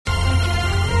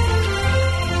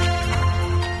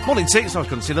Morning, Tea. So I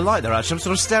couldn't see the light there, actually. I'm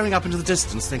sort of staring up into the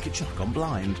distance, thinking, I've gone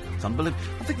blind. It's unbelievable.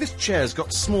 I think this chair's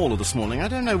got smaller this morning. I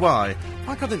don't know why.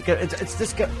 Why can't it go... It's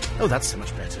this go... Oh, that's so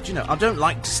much better. Do you know, I don't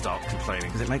like to start complaining,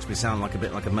 because it makes me sound like a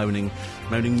bit like a moaning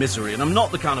misery, and I'm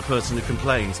not the kind of person who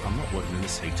complains. I'm not working in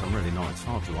this heat. I'm really not. It's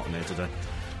far too hot in here today.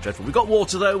 Dreadful. We've got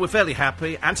water, though. We're fairly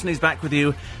happy. Anthony's back with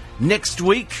you next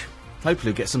week.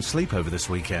 Hopefully we'll get some sleep over this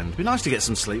weekend. It'd be nice to get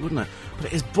some sleep, wouldn't it? But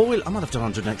it is boiling. I might have to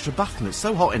undo an extra button. It's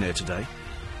so hot in here today.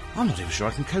 I'm not even sure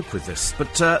I can cope with this.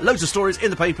 But loads of stories in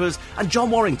the papers, and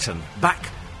John Warrington back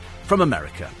from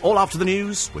America. All after the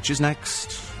news, which is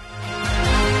next.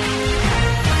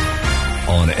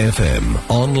 On FM,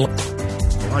 online...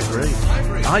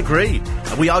 I agree.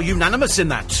 We are unanimous in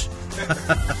that.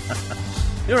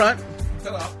 You're right.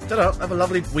 Ta-da. Have a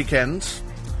lovely weekend.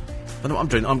 I know what I'm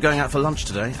doing. I'm going out for lunch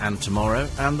today, and tomorrow,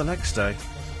 and the next day.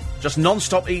 Just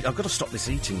non-stop eat. I've got to stop this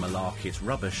eating malarkey. It's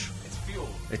rubbish.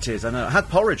 It is, I know. I had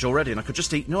porridge already, and I could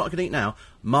just eat... You know what I could eat now?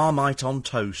 Marmite on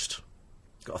toast.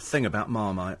 Got a thing about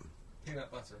Marmite.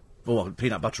 Peanut butter. Oh,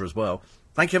 peanut butter as well.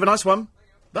 Thank you, have a nice one.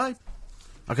 Bye.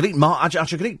 I could eat I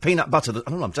could eat peanut butter... I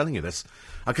don't know, I'm telling you this.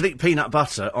 I could eat peanut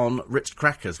butter on Ritz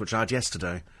crackers, which I had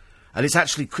yesterday. And it's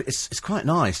actually... It's quite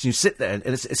nice. You sit there, and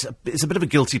it's a bit of a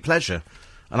guilty pleasure.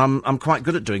 And I'm quite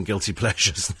good at doing guilty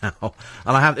pleasures now.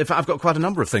 And I've got quite a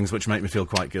number of things which make me feel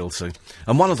quite guilty.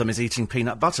 And one of them is eating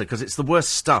peanut butter, because it's the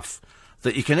worst stuff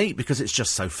that you can eat, because it's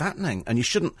just so fattening. And you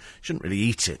shouldn't really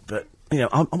eat it. But, you know,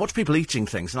 I watch people eating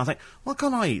things, and I think, why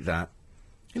can't I eat that?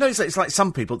 You know, it's like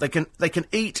some people, they can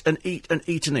eat and eat and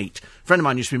eat and eat. A friend of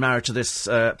mine used to be married to this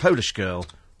Polish girl.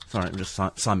 Sorry, I'll just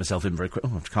sign myself in very quick.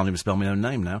 Oh, I can't even spell my own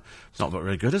name now. It's not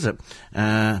very good, is it? Wait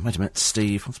a minute,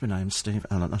 Steve. What's my name? Steve?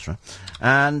 Oh, no, that's right.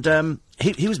 And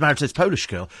he was married to this Polish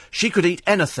girl. She could eat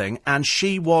anything, and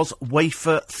she was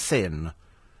wafer thin.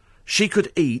 She could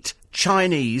eat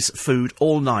Chinese food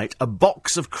all night, a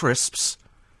box of crisps,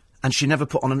 and she never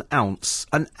put on an ounce.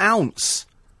 An ounce!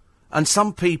 And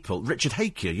some people, Richard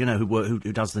Hakier, you know, who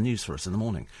does the news for us in the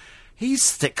morning, he's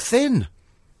thick-thin.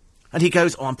 And he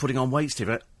goes, I'm putting on weight,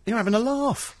 Steve. You're having a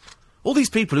laugh. All these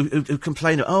people who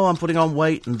complain, I'm putting on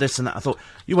weight and this and that. I thought,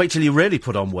 you wait till you really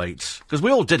put on weight. Because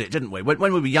we all did it, didn't we? When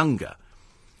we were younger,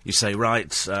 you say,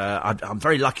 right, I'm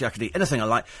very lucky I can eat anything I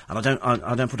like, and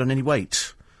I don't put on any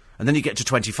weight. And then you get to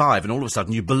 25, and all of a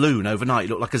sudden you balloon overnight. You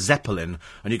look like a Zeppelin,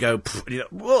 and you go,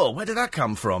 whoa, where did that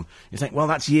come from? You think, well,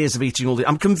 that's years of eating all the...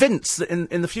 I'm convinced that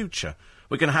in the future,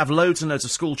 we're going to have loads and loads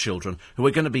of school children who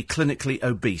are going to be clinically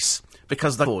obese,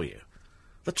 because they're for you.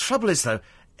 The trouble is, though,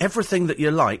 everything that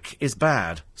you like is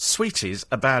bad. Sweeties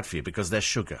are bad for you because they're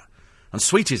sugar. And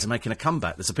sweeties are making a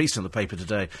comeback. There's a piece in the paper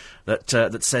today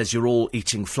that says you're all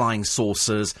eating flying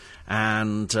saucers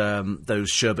and those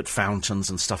sherbet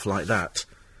fountains and stuff like that.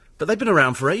 But they've been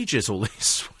around for ages, all these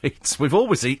sweets. We've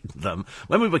always eaten them.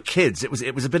 When we were kids, it was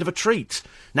a bit of a treat.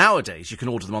 Nowadays, you can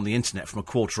order them on the internet from a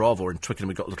quarter of, or in Twickenham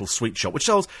we've got a little sweet shop, which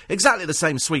sells exactly the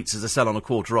same sweets as they sell on a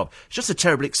quarter of. It's just so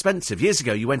terribly expensive. Years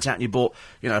ago, you went out and you bought,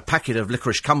 a packet of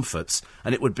licorice comforts,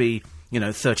 and it would be,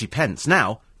 30 pence.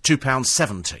 Now,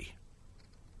 £2.70.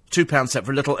 £2.70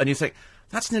 for a little, and you think,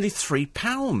 that's nearly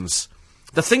 £3.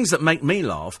 The things that make me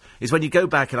laugh is when you go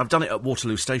back, and I've done it at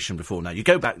Waterloo Station before now, you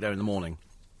go back there in the morning,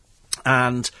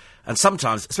 and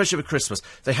sometimes, especially with Christmas,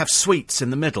 they have sweets in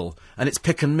the middle, and it's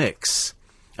pick and mix,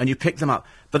 and you pick them up.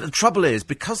 But the trouble is,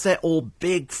 because they're all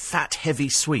big, fat, heavy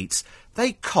sweets,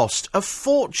 they cost a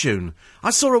fortune.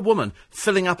 I saw a woman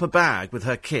filling up a bag with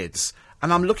her kids,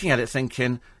 and I'm looking at it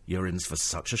thinking, you're in for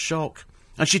such a shock.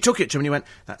 And she took it to me and he went,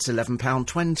 that's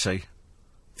 £11.20.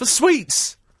 For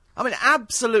sweets! I mean,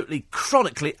 absolutely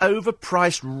chronically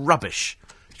overpriced rubbish.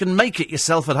 You can make it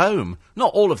yourself at home.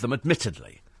 Not all of them,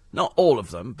 admittedly. Not all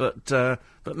of them, but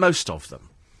most of them.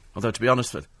 Although, to be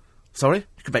honest with... Sorry?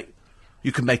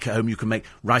 You can make at home, you can make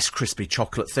Rice Krispie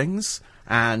chocolate things,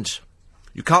 and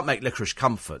you can't make licorice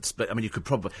comforts, but, you could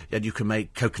probably... you can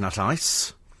make coconut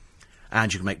ice,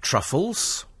 and you can make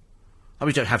truffles.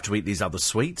 You don't have to eat these other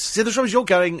sweets. See, the trouble is you're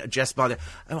going, Jess, by the...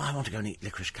 Oh, I want to go and eat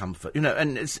licorice comfort.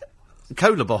 And it's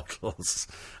cola bottles.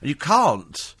 And you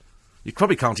can't. You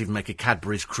probably can't even make a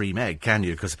Cadbury's cream egg, can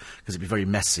you? Because it'd be very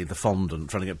messy, the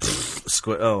fondant, trying to get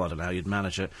I don't know how you'd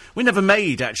manage it. We never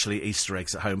made, actually, Easter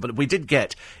eggs at home, but we did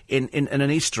get, in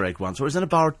an Easter egg once, or it was in a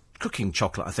bar of cooking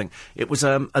chocolate, I think, it was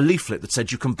a leaflet that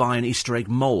said you can buy an Easter egg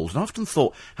mould. And I often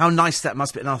thought how nice that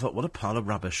must be, and I thought, what a pile of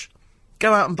rubbish.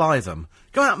 Go out and buy them.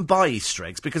 Go out and buy Easter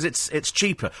eggs, because it's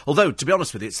cheaper. Although, to be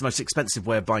honest with you, it's the most expensive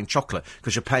way of buying chocolate,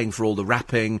 because you're paying for all the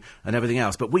wrapping and everything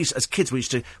else. But as kids, we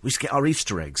used to get our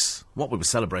Easter eggs. What we were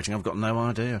celebrating, I've got no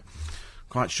idea.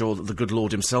 Quite sure that the good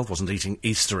Lord himself wasn't eating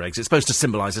Easter eggs. It's supposed to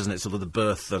symbolise, isn't it, sort of the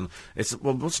birth and...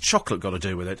 what's chocolate got to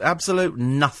do with it? Absolute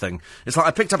nothing. It's like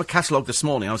I picked up a catalogue this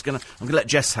morning. I'm going to let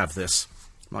Jess have this.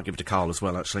 Might give it to Carl as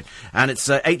well, actually. And it's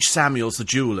H. Samuels, the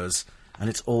Jewellers. And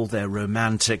it's all their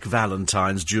romantic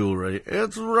Valentine's jewellery.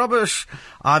 It's rubbish.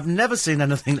 I've never seen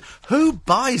anything... Who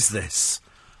buys this?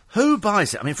 Who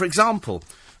buys it? I mean, for example...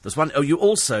 There's one... Oh, you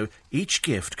also... Each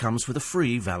gift comes with a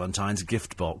free Valentine's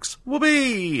gift box.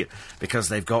 Whoopee! Because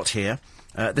they've got here...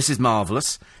 this is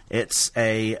marvellous. It's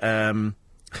a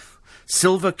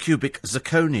silver cubic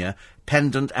zirconia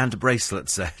pendant and bracelet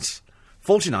set.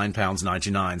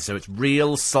 £49.99, so it's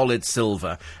real solid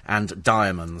silver and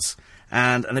diamonds.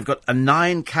 And they've got a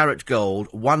 9-carat gold,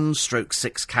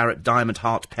 1/6-carat diamond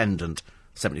heart pendant,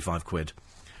 75 quid.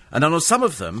 And then on some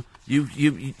of them, you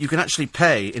can actually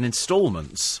pay in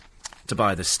instalments to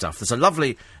buy this stuff. There's a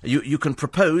lovely... You can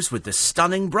propose with this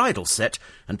stunning bridal set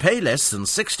and pay less than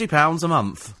 £60 a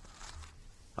month.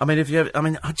 I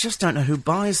mean, I just don't know who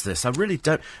buys this. I really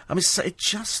don't... I mean, it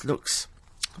just looks...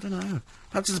 I don't know.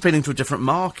 Perhaps it's appealing to a different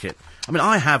market. I mean,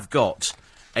 I have got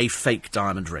a fake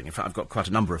diamond ring. In fact, I've got quite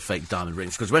a number of fake diamond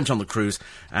rings, because we went on the cruise,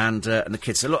 and the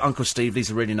kids said, look, Uncle Steve, these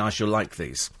are really nice, you'll like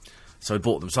these. So I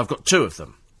bought them. So I've got 2 of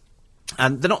them.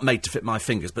 And they're not made to fit my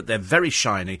fingers, but they're very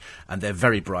shiny, and they're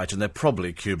very bright, and they're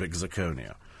probably cubic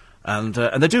zirconia. And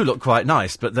they do look quite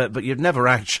nice, but you'd never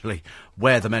actually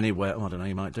wear them anywhere. Oh, I don't know,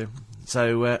 you might do.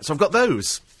 So I've got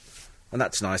those. And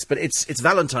that's nice. But it's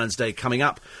Valentine's Day coming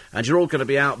up, and you're all going to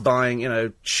be out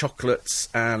buying, chocolates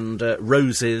and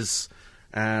roses.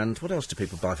 And what else do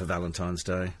people buy for Valentine's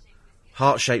Day?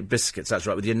 Heart-shaped biscuits, that's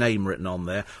right, with your name written on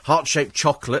there. Heart-shaped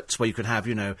chocolates, where you can have,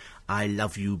 I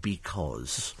love you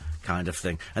because... kind of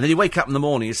thing. And then you wake up in the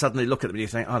morning, you suddenly look at them and you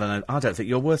think, I don't know, I don't think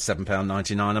you're worth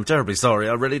 £7.99. I'm terribly sorry,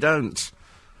 I really don't.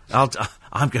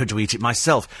 I'm going to eat it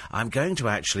myself. I'm going to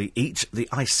actually eat the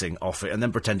icing off it and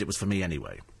then pretend it was for me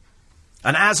anyway.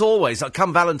 And as always,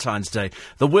 come Valentine's Day,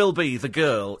 there will be the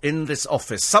girl in this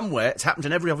office somewhere, it's happened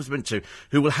in every office I've been to,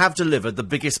 who will have delivered the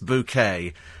biggest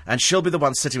bouquet, and she'll be the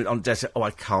one sitting on the desk. Oh, I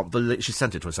can't believe... She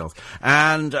sent it to herself.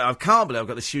 And I can't believe I've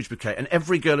got this huge bouquet. And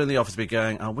every girl in the office will be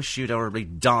going, I wish you'd horribly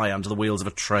die under the wheels of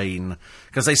a train.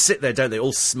 Because they sit there, don't they,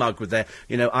 all smug with their,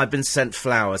 I've been sent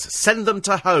flowers. Send them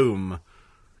to home.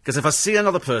 Because if I see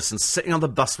another person sitting on the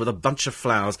bus with a bunch of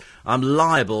flowers, I'm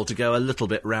liable to go a little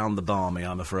bit round the barmy,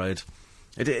 I'm afraid.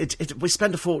 We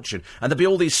spend a fortune, and there'll be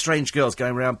all these strange girls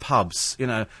going around pubs,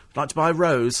 like to buy a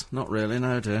rose? Not really,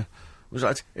 no, dear.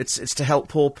 It's to help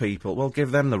poor people. Well,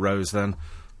 give them the rose, then.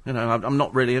 I'm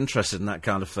not really interested in that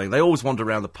kind of thing. They always wander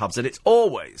around the pubs, and it's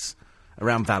always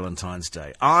around Valentine's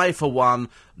Day. I, for one,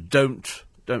 don't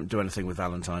do anything with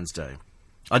Valentine's Day.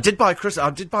 I did buy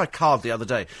a card the other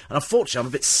day, and unfortunately I'm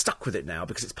a bit stuck with it now,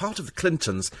 because it's part of the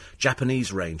Clintons'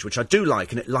 Japanese range, which I do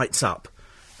like, and it lights up.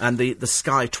 And the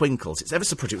sky twinkles. It's ever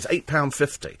so pretty. It was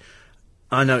 £8.50.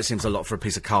 I know it seems a lot for a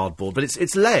piece of cardboard, but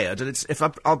it's layered, and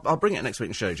I'll bring it next week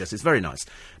and show you, Jess. It's very nice.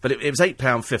 But it was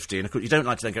 £8.50, and of course you don't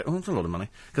like to then go, oh, that's a lot of money,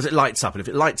 because it lights up, and if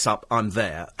it lights up, I'm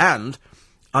there. And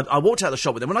I walked out of the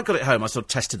shop with it. When I got it home, I sort of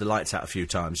tested the lights out a few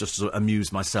times, just to sort of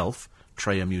amuse myself.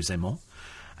 Très amusement.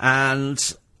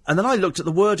 And then I looked at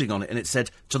the wording on it, and it said,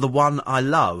 to the one I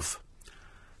love.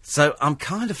 So I'm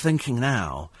kind of thinking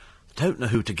now, I don't know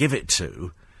who to give it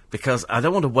to, because I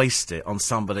don't want to waste it on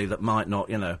somebody that might not,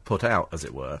 put out, as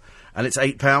it were. And it's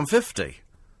 £8.50.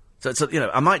 So it's,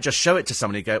 I might just show it to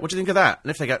somebody and go, what do you think of that?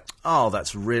 And if they go, oh,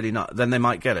 that's really nice, then they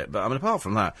might get it. But, apart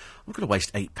from that, I'm not going to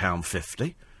waste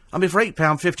 £8.50. For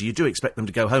 £8.50, you do expect them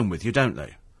to go home with you, don't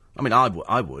they?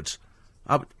 I would.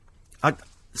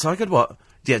 So I could what?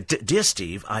 Yeah, dear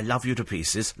Steve, I love you to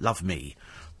pieces, love me.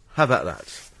 How about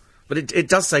that? But it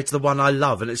does say to the one I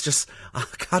love, and it's just, I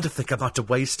kind of think I might have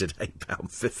wasted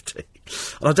 £8.50.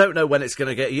 And I don't know when it's going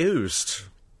to get used.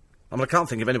 I can't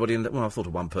think of anybody I thought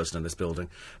of one person in this building.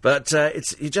 But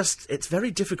it's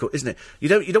very difficult, isn't it? You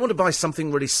don't want to buy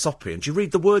something really soppy, and do you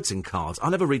read the words in cards? I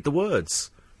never read the words.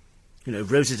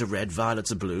 Roses are red, violets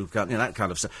are blue, that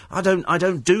kind of stuff. I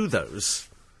don't do those.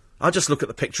 I just look at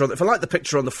the picture if I like the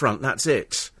picture on the front, that's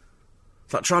it.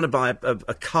 It's like trying to buy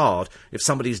a card if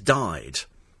somebody's died.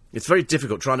 It's very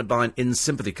difficult trying to buy an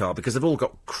in-sympathy card, because they've all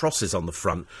got crosses on the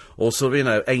front, or sort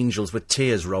of, angels with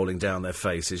tears rolling down their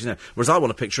faces, Whereas I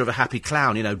want a picture of a happy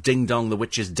clown, ding-dong, the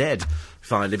witch is dead,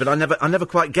 finally. But I never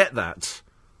quite get that.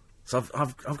 So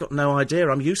I've got no idea.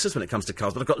 I'm useless when it comes to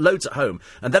cards, but I've got loads at home.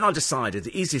 And then I decided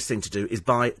the easiest thing to do is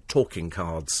buy talking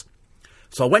cards.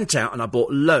 So I went out and I bought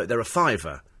they're a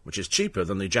 £5, which is cheaper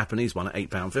than the Japanese one at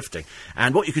 £8.50.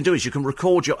 And what you can do is you can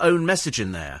record your own message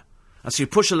in there. And so you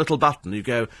push a little button, you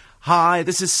go, "Hi,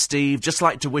 this is Steve, just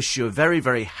like to wish you a very,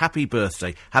 very happy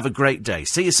birthday. Have a great day.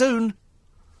 See you soon."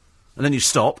 And then you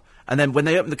stop, and then when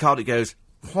they open the card, it goes,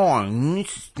 "Hi,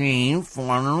 Steve,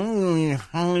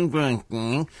 happy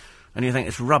birthday." And you think,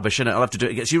 it's rubbish, innit? I'll have to do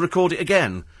it again. So you record it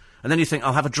again, and then you think,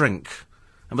 I'll have a drink.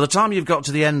 And by the time you've got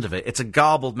to the end of it, it's a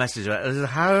garbled message about,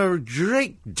 "How a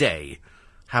great day.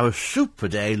 How a super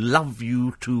day. Love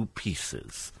you to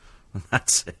pieces." And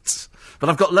that's it. But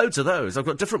I've got loads of those. I've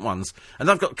got different ones. And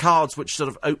I've got cards which sort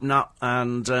of open up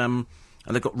and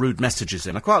they've got rude messages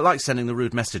in. I quite like sending the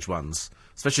rude message ones,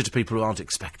 especially to people who aren't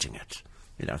expecting it.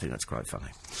 You know, I think that's quite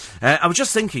funny. I was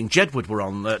just thinking, Jedward were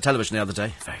on television the other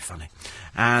day. Very funny.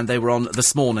 And they were on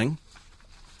this morning.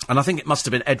 And I think it must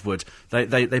have been Edward.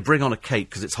 They bring on a cake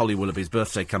because it's Holly Willoughby's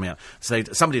birthday coming up. So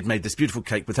somebody had made this beautiful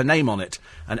cake with her name on it.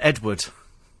 And Edward,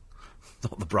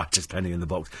 not the brightest penny in the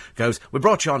box, goes, "We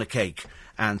brought you on a cake,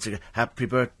 and to happy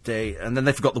birthday," and then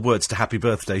they forgot the words to "happy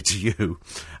birthday to you."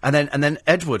 And then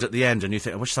Edward at the end, and you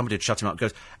think, I wish somebody had shut him up,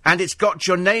 goes, "And it's got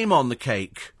your name on the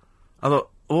cake." I thought,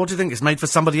 what do you think? It's made for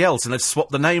somebody else, and they've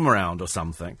swapped the name around or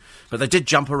something. But they did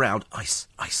jump around. Ice,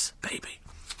 ice, baby.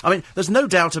 I mean, there's no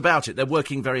doubt about it. They're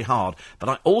working very hard. But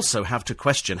I also have to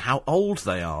question how old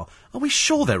they are. Are we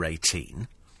sure they're 18?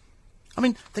 I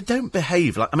mean, they don't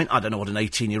behave like... I mean, I don't know what an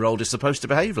 18-year-old is supposed to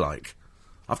behave like.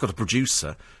 I've got a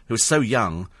producer who was so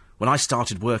young, when I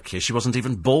started work here, she wasn't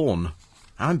even born.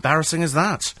 How embarrassing is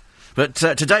that? But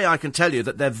today I can tell you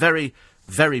that they're very,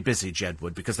 very busy,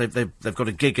 Jedward, because they've got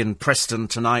a gig in Preston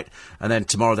tonight, and then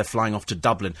tomorrow they're flying off to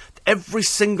Dublin. Every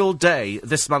single day,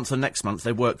 this month and next month,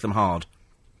 they work them hard.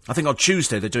 I think on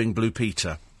Tuesday they're doing Blue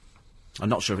Peter. I'm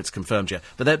not sure if it's confirmed yet,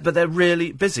 but they're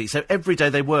really busy. So every day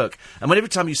they work, and every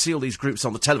time you see all these groups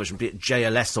on the television, be it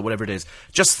JLS or whatever it is,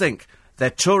 just think they're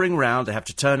touring round. They have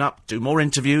to turn up, do more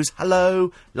interviews.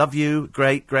 Hello, love you,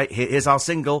 great. Here's our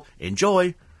single.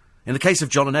 Enjoy. In the case of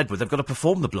John and Edward, they've got to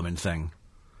perform the blooming thing,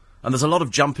 and there's a lot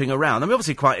of jumping around. I mean,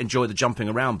 obviously quite enjoy the jumping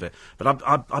around bit, but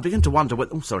I begin to wonder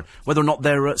whether or not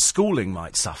their schooling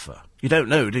might suffer. You don't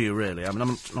know, do you, really? I mean,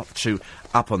 I'm not too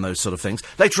up on those sort of things.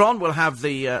 Later on, we'll have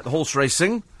the horse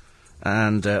racing,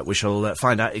 and we shall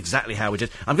find out exactly how we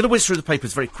did. I'm going to whiz through the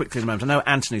papers very quickly in a moment. I know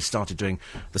Anthony started doing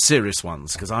the serious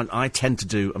ones, because I tend to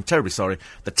do, I'm terribly sorry,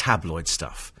 the tabloid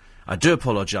stuff. I do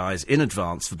apologise in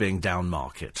advance for being down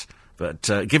market.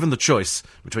 But given the choice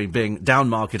between being down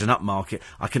market and up market,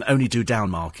 I can only do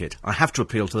down market. I have to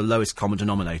appeal to the lowest common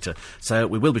denominator. So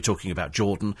we will be talking about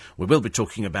Jordan, we will be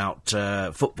talking about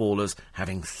footballers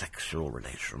having sexual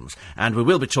relations, and we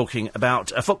will be talking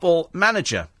about a football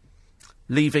manager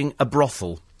leaving a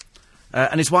brothel.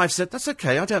 And his wife said, "That's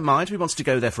okay, I don't mind. He wants to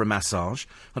go there for a massage."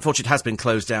 Unfortunately, it has been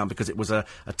closed down because it was a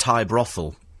Thai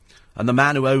brothel. And the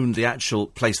man who owned the actual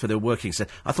place where they were working said,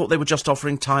 "I thought they were just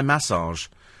offering Thai massage."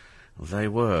 They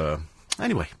were.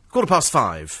 Anyway,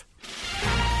 5:15.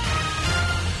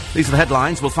 These are the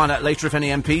headlines. We'll find out later if any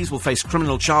MPs will face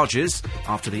criminal charges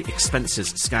after the expenses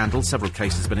scandal. Several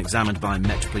cases have been examined by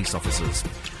Met police officers.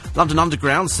 London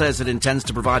Underground says it intends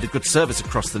to provide a good service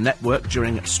across the network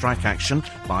during strike action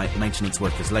by maintenance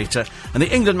workers later. And the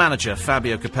England manager,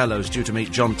 Fabio Capello, is due to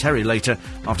meet John Terry later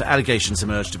after allegations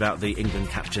emerged about the England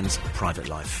captain's private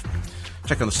life.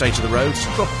 Check on the state of the roads.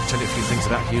 Oh, I'll tell you a few things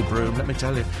about Hugh Broome, let me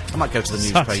tell you. I might go to the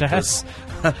newspapers.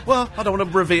 Well, I don't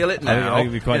want to reveal it now. I think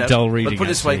it'd be quite dull reading, but put it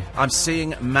this way, I'm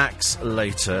seeing Max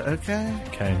later, OK?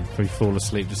 OK, we fall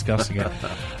asleep discussing it.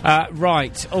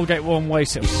 Right, Aldgate One Way...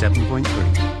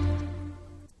 7.3.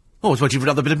 Oh, I was waiting for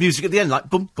another bit of music at the end, like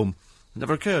boom, boom.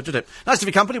 Never occurred, did it? Nice to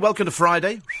be company. Welcome to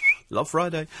Friday. Love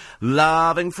Friday.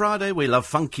 Loving Friday. We love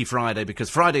Funky Friday, because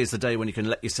Friday is the day when you can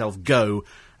let yourself go.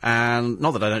 And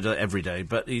not that I don't do it every day,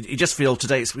 but you just feel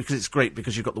today it's great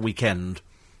because you've got the weekend.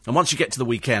 And once you get to the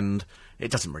weekend,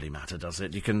 it doesn't really matter, does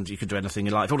it? You can do anything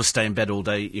you like. If you want to stay in bed all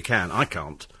day, you can. I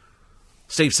can't.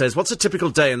 Steve says, what's a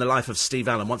typical day in the life of Steve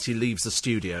Allen once he leaves the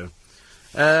studio?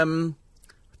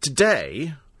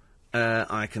 Today,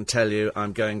 I can tell you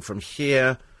I'm going from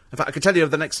here. In fact, I can tell you over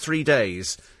the next 3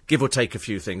 days, give or take a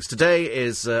few things. Today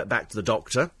is back to the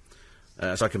doctor.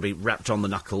 So I can be wrapped on the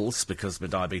knuckles because my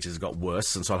diabetes has got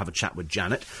worse, and so I'll have a chat with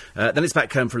Janet. Then it's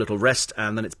back home for a little rest,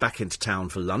 and then it's back into town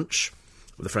for lunch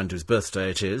with a friend whose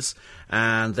birthday it is.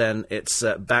 And then it's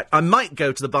back... I might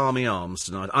go to the Barmy Arms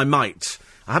tonight. I might.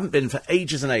 I haven't been for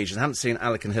ages and ages. I haven't seen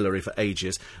Alec and Hilary for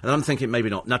ages. And I'm thinking maybe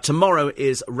not. Now, tomorrow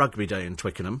is Rugby Day in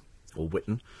Twickenham, or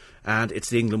Whitton, and it's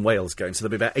the England-Wales game, so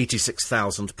there'll be about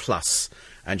 86,000 plus.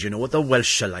 And you know what the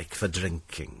Welsh are like for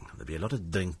drinking. there'll be a lot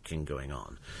of drinking going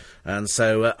on. And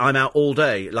so I'm out all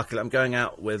day. Luckily, I'm going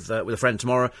out with a friend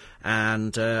tomorrow,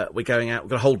 and we're going out.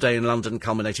 We've got a whole day in London,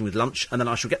 culminating with lunch, and then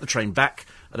I shall get the train back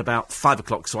at about 5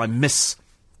 o'clock, so I miss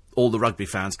all the rugby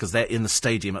fans, because they're in the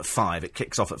stadium at 5. It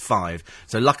kicks off at 5.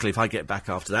 So luckily, if I get back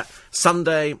after that.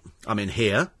 Sunday, I'm in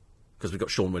here, because we've got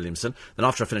Sean Williamson. Then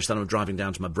after I finish, then I'm driving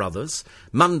down to my brother's.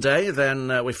 Monday,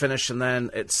 then we finish, and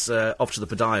then it's off to the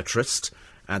podiatrist,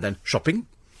 and then shopping.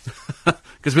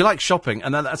 Because we like shopping,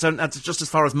 and then that's just as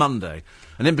far as Monday.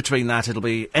 And in between that, it'll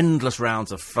be endless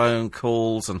rounds of phone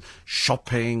calls and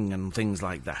shopping and things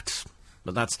like that.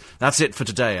 But that's it for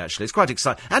today, actually. It's quite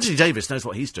exciting. Anthony Davis knows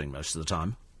what he's doing most of the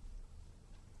time.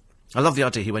 I love the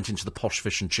idea he went into the posh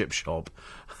fish and chip shop,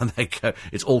 and they go,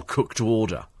 it's all cooked to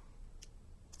order.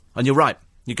 And you're right.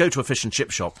 You go to a fish and chip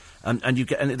shop, and you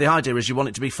get, and the idea is you want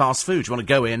it to be fast food. You want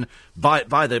to go in, buy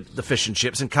the fish and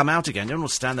chips, and come out again. You don't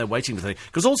want to stand there waiting for the thing.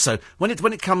 Because also, when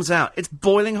it comes out, it's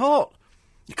boiling hot.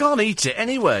 You can't eat it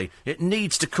anyway. It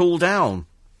needs to cool down.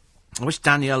 I wish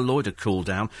Danielle Lloyd had cooled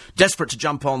down. Desperate to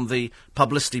jump on the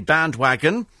publicity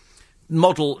bandwagon,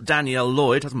 model Danielle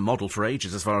Lloyd, hasn't modelled for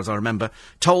ages as far as I remember,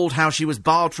 told how she was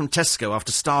barred from Tesco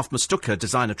after staff mistook her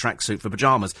designer tracksuit for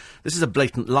pyjamas. This is a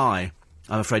blatant lie,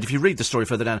 I'm afraid. If you read the story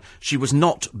further down, she was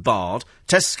not barred.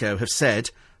 Tesco have said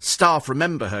staff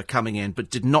remember her coming in but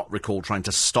did not recall trying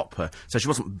to stop her. So she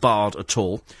wasn't barred at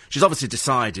all. She's obviously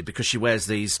decided, because she wears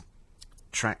these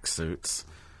tracksuits,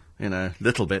 you know,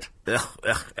 little bit,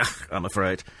 I'm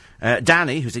afraid.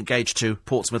 Danny, who's engaged to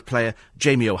Portsmouth player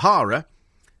Jamie O'Hara,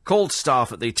 called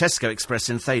staff at the Tesco Express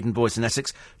in Thaden Boys in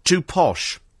Essex too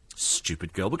posh.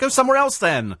 Stupid girl. Well, go somewhere else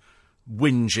then.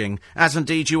 Whinging. As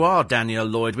indeed you are, Danielle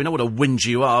Lloyd. We know what a whinger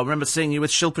you are. I remember seeing you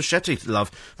with Shilpa Shetty, love.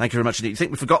 Thank you very much indeed. You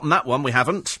think we've forgotten that one? We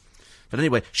haven't. But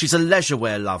anyway, she's a leisure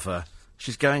wear lover.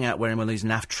 She's going out wearing one of these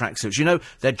naff tracksuits. You know,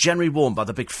 they're generally worn by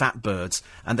the big fat birds,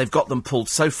 and they've got them pulled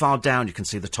so far down you can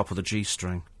see the top of the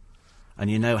G-string. And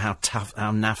you know how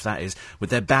naff that is, with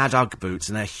their bad Ugg boots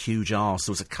and their huge arse.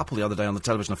 There was a couple the other day on the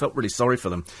television. I felt really sorry for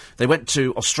them. They went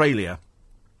to Australia,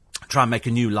 try and make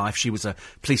a new life. She was a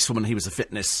policewoman, he was a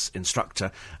fitness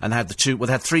instructor, and they had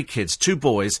they had 3 kids, 2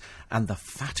 boys, and the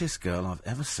fattest girl I've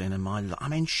ever seen in my life. I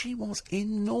mean, she was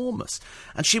enormous.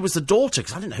 And she was the daughter,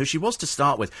 because I didn't know who she was to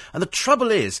start with. And the trouble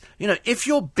is, you know, if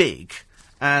you're big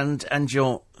and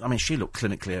you're, I mean, she looked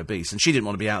clinically obese, and she didn't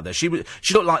want to be out there. She looked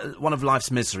like one of life's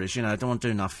miseries, you know, don't want to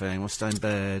do nothing, want to stay in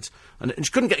bed. And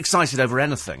she couldn't get excited over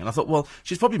anything. And I thought, well,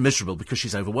 she's probably miserable because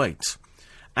she's overweight.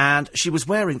 And she was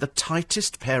wearing the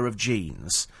tightest pair of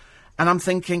jeans. And I'm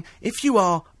thinking, if you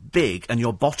are big and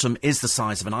your bottom is the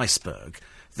size of an iceberg,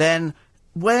 then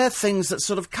wear things that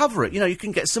sort of cover it. You know, you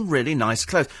can get some really nice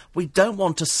clothes. We don't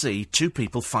want to see 2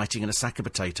 people fighting in a sack of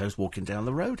potatoes walking down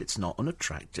the road. It's not an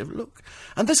attractive look.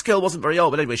 And this girl wasn't very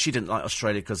old, but anyway, she didn't like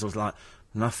Australia because there was, like,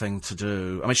 nothing to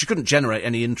do. I mean, she couldn't generate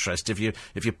any interest if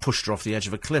you pushed her off the edge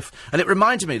of a cliff. And it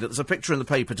reminded me that there's a picture in the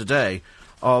paper today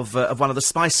of one of the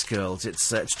Spice Girls.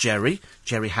 It's Jerry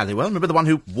Halliwell. Remember the one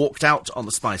who walked out on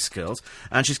the Spice Girls?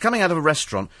 And she's coming out of a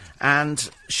restaurant, and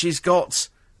she's got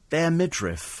bare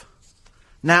midriff.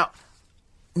 Now,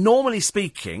 normally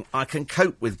speaking, I can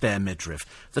cope with bare midriff.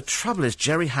 The trouble is,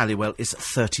 Jerry Halliwell is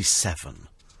 37.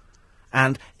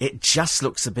 And it just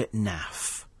looks a bit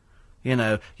naff. You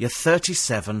know, you're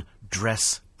 37,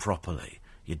 dress properly.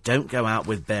 You don't go out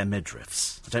with bare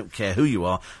midriffs. I don't care who you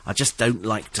are, I just don't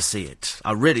like to see it.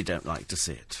 I really don't like to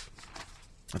see it.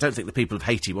 I don't think the people of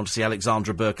Haiti want to see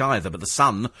Alexandra Burke either, but the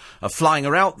Sun are flying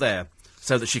her out there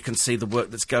so that she can see the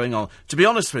work that's going on. To be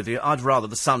honest with you, I'd rather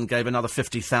the Sun gave another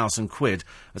 50,000 quid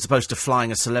as opposed to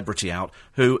flying a celebrity out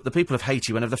who the people of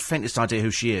Haiti won't have the faintest idea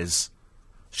who she is.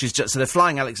 So they're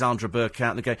flying Alexandra Burke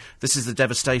out and they go, this is the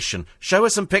devastation. Show her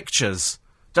some pictures.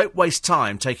 Don't waste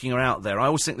time taking her out there. I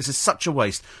always think this is such a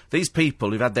waste. These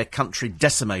people who've had their country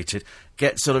decimated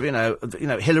get sort of, you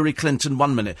know, Hillary Clinton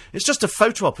 1 minute. It's just a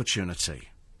photo opportunity.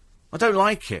 I don't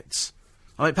like it.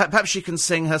 I mean, perhaps she can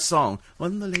sing her song.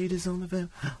 When the ladies on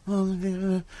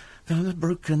the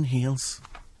broken heels.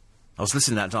 I was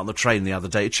listening to that on the train the other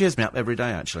day. It cheers me up every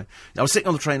day, actually. I was sitting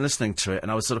on the train listening to it,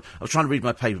 and I was trying to read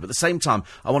my paper, but at the same time,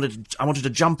 I wanted to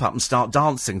jump up and start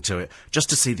dancing to it, just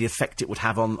to see the effect it would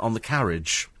have on the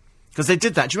carriage. Because they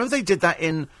did that. Do you remember they did that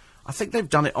I think they've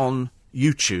done it on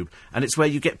YouTube, and it's where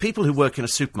you get people who work in a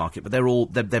supermarket, but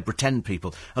they're pretend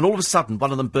people, and all of a sudden,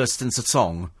 one of them bursts into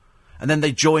song, and then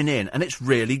they join in, and it's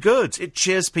really good. It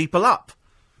cheers people up.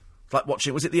 Like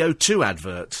watching, was it the O2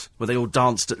 advert, where they all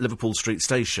danced at Liverpool Street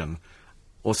Station?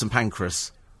 Or St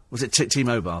Pancras? Was it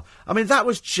T-Mobile? I mean, that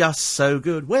was just so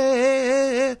good.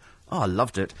 Where Oh, I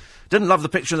loved it. Didn't love the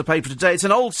picture in the paper today. It's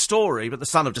an old story, but the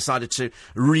Sun have decided to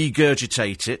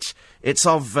regurgitate it. It's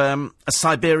of a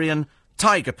Siberian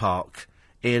tiger park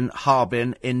in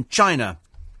Harbin in China,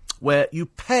 where you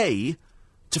pay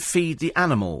to feed the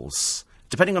animals,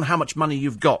 depending on how much money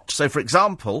you've got. So, for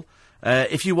example,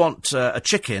 if you want a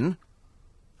chicken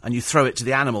and you throw it to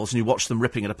the animals and you watch them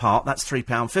ripping it apart, that's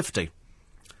 £3.50.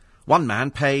 One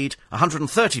man paid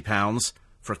 £130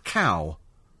 for a cow.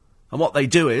 And what they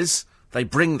do is they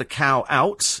bring the cow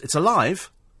out, it's alive,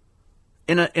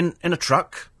 in a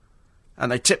truck,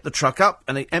 and they tip the truck up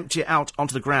and they empty it out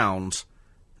onto the ground.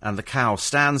 And the cow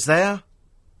stands there,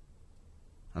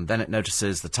 and then it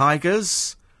notices the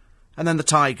tigers, and then the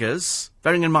tigers,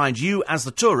 bearing in mind you as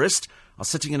the tourist are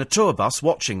sitting in a tour bus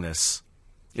watching this.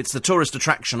 It's the tourist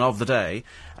attraction of the day,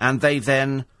 and they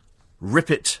then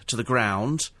rip it to the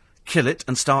ground, kill it,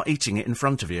 and start eating it in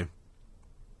front of you.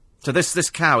 So this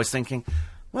cow is thinking,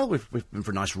 well, we've been for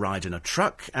a nice ride in a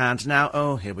truck, and now,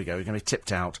 oh, here we go, we're going to be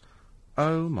tipped out.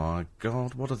 Oh, my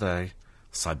God, what are they?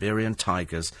 Siberian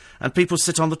tigers. And people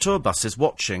sit on the tour buses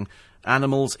watching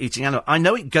animals eating animals. I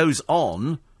know it goes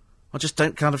on, I just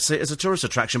don't kind of see it as a tourist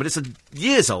attraction, but it's a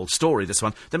years-old story, this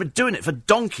one. They've been doing it for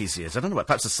donkey's years. I don't know why,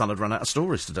 perhaps the Sun had run out of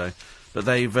stories today. But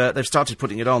they've started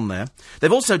putting it on there.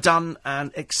 They've also done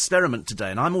an experiment today,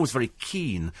 and I'm always very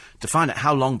keen to find out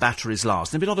how long batteries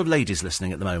last. There'll be a lot of ladies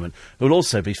listening at the moment who will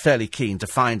also be fairly keen to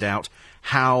find out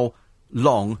how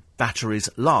long batteries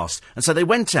last. And so they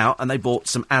went out and they bought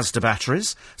some Asda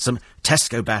batteries, some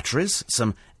Tesco batteries,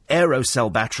 some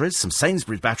Aerocell batteries, some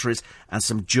Sainsbury's batteries, and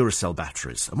some Duracell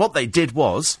batteries. And what they did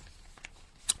was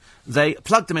they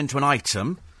plugged them into an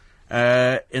item.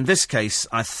 In this case,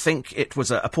 I think it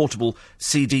was a portable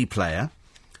CD player,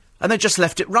 and they just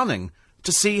left it running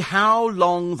to see how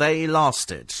long they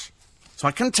lasted. So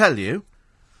I can tell you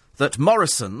that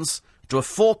Morrison's do a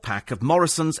 4-pack of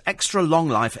Morrison's extra long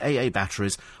life AA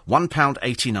batteries,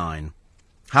 £1.89.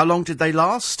 How long did they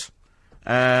last?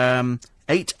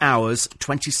 8 hours,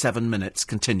 27 minutes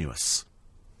continuous.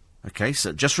 OK,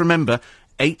 so just remember,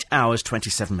 8 hours,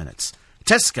 27 minutes.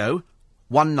 Tesco,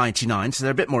 £1.99, so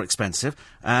they're a bit more expensive,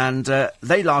 and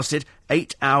they lasted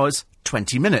 8 hours,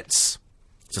 20 minutes.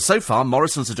 So far,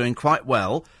 Morrison's are doing quite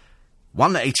well.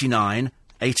 £1.89,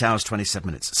 8 hours, 27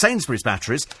 minutes. Sainsbury's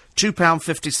batteries,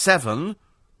 £2.57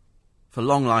 for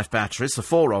long life batteries, for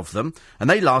 4 of them, and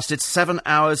they lasted 7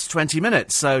 hours, 20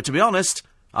 minutes. So, to be honest,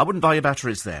 I wouldn't buy your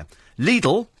batteries there.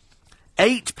 Lidl,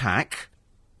 8-pack,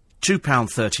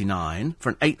 £2.39 for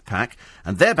an 8-pack,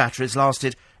 and their batteries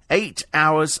lasted 8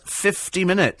 hours, 50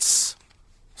 minutes.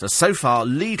 So far,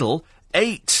 Lidl,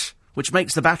 8, which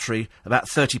makes the battery about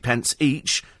 30 pence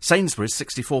each. Sainsbury's,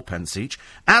 64 pence each.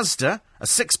 Asda, a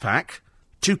 6-pack,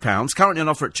 £2, currently on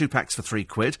offer at 2 packs for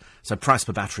 £3, so price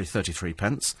per battery, 33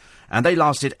 pence. And they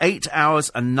lasted 8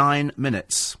 hours and 9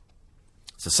 minutes.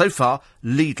 So far,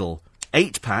 Lidl,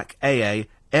 8-pack AA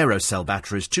Aerocell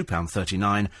batteries,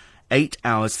 £2.39, 8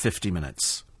 hours, 50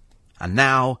 minutes. And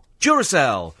now,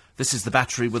 Duracell. This is the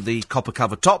battery with the copper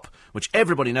cover top, which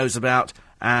everybody knows about,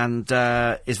 and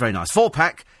is very nice.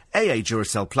 4-pack, AA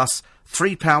Duracell Plus,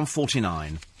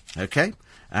 £3.49. OK?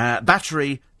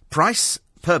 Battery price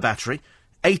per battery,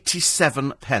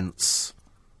 87 pence.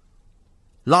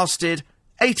 Lasted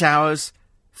 8 hours,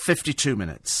 52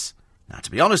 minutes. Now,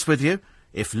 to be honest with you,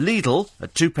 if Lidl,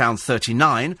 at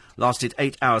 £2.39, lasted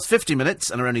 8 hours 50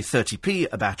 minutes and are only 30p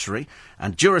a battery,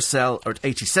 and Duracell are at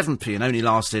 87p and only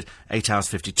lasted 8 hours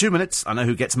 52 minutes, I know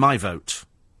who gets my vote.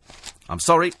 I'm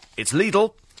sorry, it's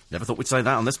Lidl. Never thought we'd say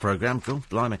that on this programme. God,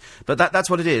 blimey. But that's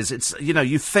what it is. It's, you know,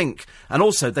 you think... And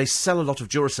also, they sell a lot of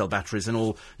Duracell batteries in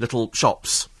all little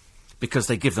shops because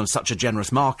they give them such a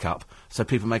generous markup, so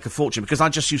people make a fortune. Because I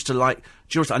just used to like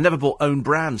Duracell. I never bought own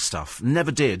brand stuff.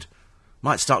 Never did.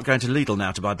 Might start going to Lidl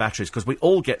now to buy batteries, because we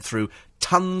all get through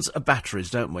tons of batteries,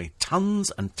 don't we?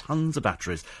 Tons and tons of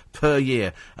batteries per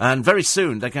year. And very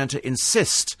soon they're going to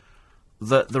insist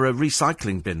that there are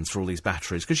recycling bins for all these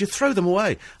batteries, because you throw them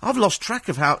away. I've lost track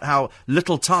of how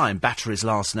little time batteries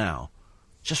last now.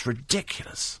 Just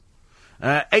ridiculous.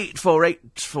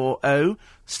 84840.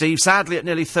 Steve, sadly at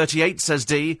nearly 38, says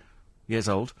D, years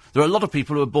old, there are a lot of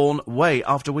people who were born way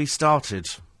after we started.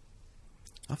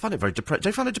 I find it very depressing. Do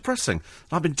you find it depressing?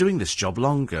 I've been doing this job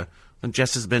longer than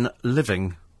Jess has been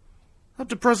living. How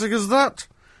depressing is that?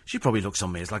 She probably looks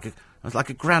on me as like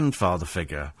a grandfather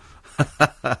figure.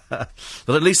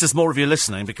 But at least there's more of you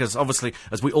listening, because obviously,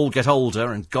 as we all get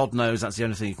older, and God knows that's the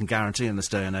only thing you can guarantee in this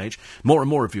day and age, more and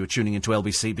more of you are tuning into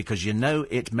LBC because you know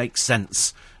it makes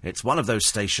sense. It's one of those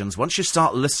stations, once you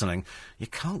start listening, you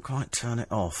can't quite turn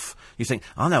it off. You think,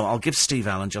 oh no, I'll give Steve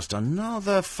Allen just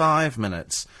another 5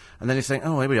 minutes. And then you think,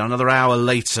 oh, here we are, another hour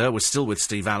later, we're still with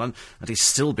Steve Allen, and he's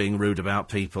still being rude about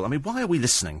people. I mean, why are we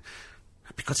listening?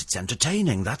 Because it's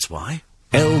entertaining, that's why.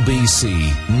 LBC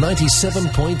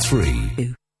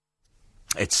 97.3.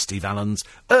 It's Steve Allen's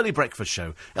Early Breakfast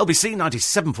Show. LBC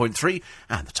 97.3,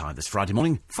 and the time this Friday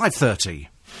morning, 5:30.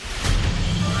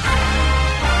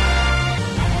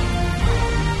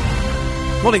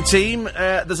 Morning, team.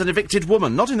 There's an evicted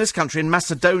woman, not in this country, in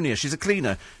Macedonia. She's a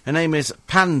cleaner. Her name is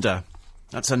Panda.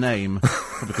 That's her name.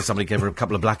 Probably because somebody gave her a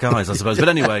couple of black eyes, I suppose. But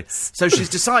anyway, so she's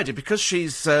decided, because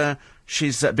she's been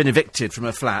evicted from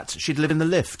her flat, she'd live in the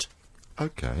lift.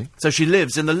 Okay. So she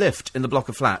lives in the lift in the block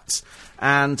of flats,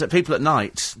 and people at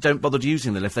night don't bother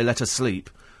using the lift, they let her sleep.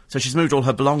 So she's moved all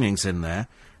her belongings in there,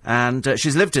 and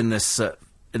she's lived in this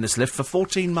lift for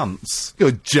 14 months.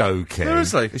 You're joking.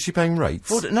 Seriously. Is she paying rates?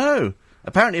 No.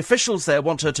 Apparently officials there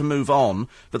want her to move on,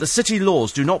 but the city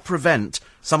laws do not prevent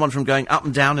someone from going up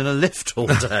and down in a lift all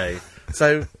day.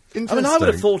 So, I mean, I would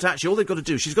have thought, actually, all they've got to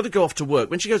do, she's got to go off to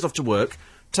work. When she goes off to work,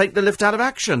 take the lift out of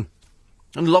action.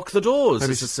 And lock the doors.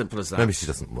 Maybe it's as simple as that. Maybe she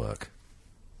doesn't work.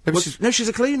 No, she's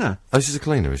a cleaner. Oh, she's a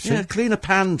cleaner, is she? Yeah, cleaner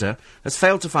Panda has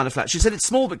failed to find a flat. She said it's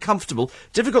small but comfortable.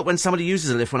 Difficult when somebody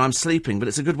uses a lift when I'm sleeping, but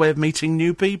it's a good way of meeting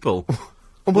new people.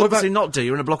 Well, obviously not, do you?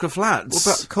 You're in a block of flats. What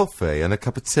about coffee and a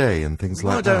cup of tea and things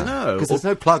like that? I don't know. Because there's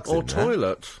no plugs or in there.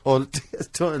 toilet. Or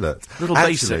toilet. Little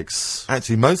basics.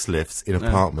 Actually, most lifts in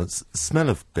apartments smell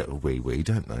a bit of wee-wee,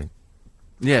 don't they?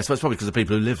 Yes, well, it's probably because of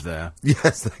people who live there.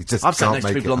 Yes, they just I've sat can't next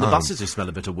to make people it on the home. buses who smell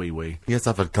a bit of wee-wee. Yes,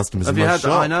 I've had customers Have in you my had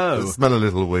shop I know. that smell a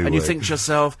little wee-wee. And you think to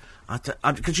yourself,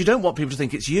 because you don't want people to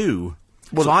think it's you.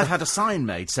 Well, so I've had a sign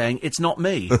made saying, it's not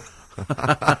me.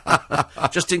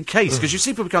 Just in case, because you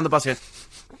see people come on the bus here,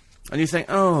 and you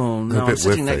think, oh, no, I'm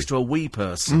sitting next to a wee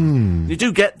person. You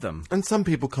do get them. And some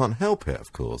people can't help it,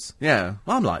 of course. Yeah,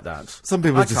 I'm like that. Some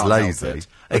people are just lazy.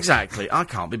 Exactly, I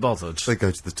can't be bothered. They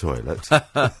go to the toilet.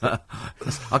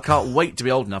 I can't wait to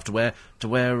be old enough to wear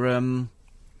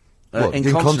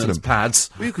incontinence pads.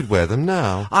 Well, you could wear them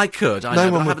now. I could.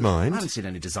 No one would mind. I haven't seen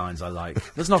any designs I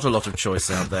like. There's not a lot of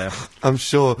choice out there. I'm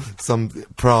sure some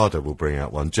Prada will bring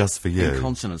out one just for you.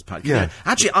 Incontinence pad. Yeah.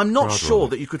 Actually, I'm not Prada sure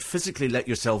that you could physically let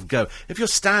yourself go. If you're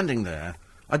standing there,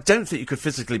 I don't think you could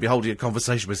physically be holding a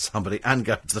conversation with somebody and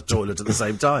going to the toilet at the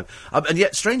same time. And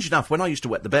yet, strange enough, when I used to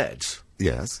wet the bed...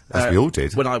 Yes, as we all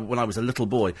did. When I was a little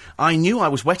boy, I knew I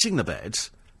was wetting the bed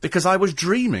because I was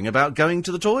dreaming about going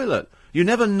to the toilet. You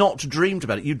never not dreamed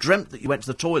about it. You dreamt that you went to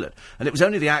the toilet, and it was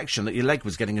only the action that your leg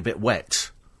was getting a bit wet,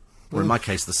 or in my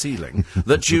case, the ceiling,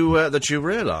 that you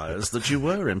realised that you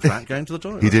were, in fact, going to the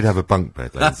toilet. He did have a bunk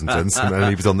bed, ladies and gentlemen, and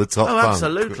he was on the top bunk.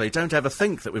 Absolutely. Don't ever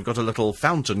think that we've got a little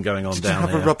fountain going on did down you have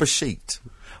here. a rubber sheet?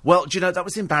 Well, do you know, that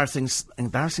was the embarrassing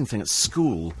thing at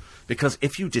school, because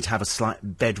if you did have a slight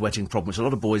bedwetting problem, which a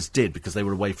lot of boys did because they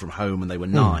were away from home and they were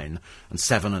 9 and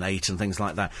 7 and 8 and things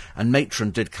like that, and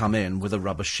matron did come in with a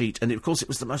rubber sheet, and of course it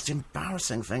was the most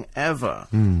embarrassing thing ever.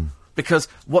 Because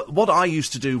what I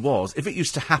used to do was, if it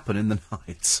used to happen in the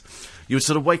night, you would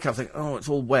sort of wake up and think, oh, it's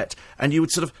all wet, and you would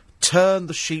sort of turn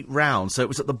the sheet round so it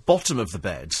was at the bottom of the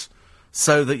bed,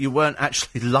 so that you weren't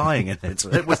actually lying in it.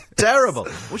 It was terrible.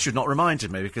 Which you've not reminded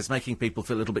me, because it's making people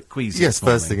feel a little bit queasy. Yes,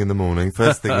 first thing in the morning.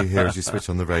 First thing you hear as you switch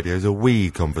on the radio is a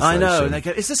wee conversation. I know, and they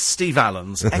go, is this Steve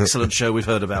Allen's excellent show we've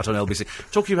heard about on LBC?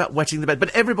 Talking about wetting the bed.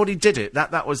 But everybody did it.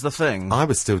 That was the thing. I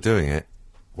was still doing it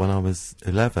when I was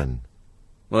 11.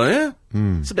 Well, yeah?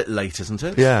 It's a bit late, isn't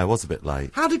it? Yeah, it was a bit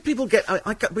late. How did people get...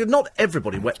 not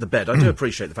everybody wet the bed, I do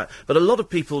appreciate the fact, but a lot of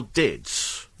people did.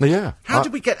 Yeah. How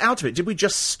did we get out of it? Did we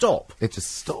just stop? It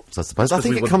just stopped, I suppose. I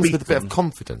think it comes with a bit of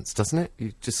confidence, doesn't it?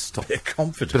 You just stop. A bit of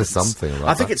confidence. Bit of something, right?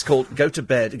 I think it's called go to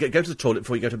bed, go to the toilet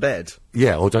before you go to bed.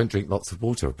 Yeah, or don't drink lots of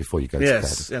water before you go to bed.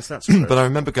 Yes, that's true. But I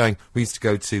remember we used to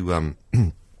go to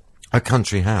a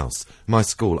country house. My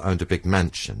school owned a big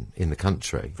mansion in the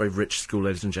country. Very rich school,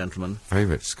 ladies and gentlemen. Very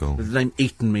rich school. Does the name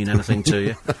Eton mean anything to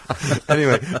you?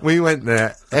 Anyway, we went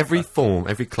there, every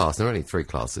class, there were only 3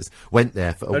 classes, went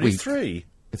there for a only week. 3?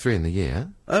 3 in the year.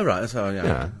 Oh, right, that's how,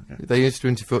 yeah. They used to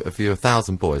interview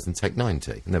 1,000 boys and take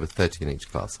 90, and there were 30 in each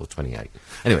class, or 28.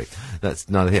 Anyway, that's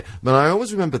neither here. But I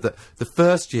always remember that the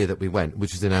first year that we went,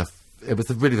 which was it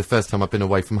was really the first time I'd been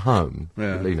away from home,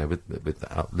 you know,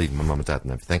 without leaving my mum and dad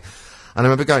and everything. And I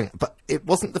remember going, but it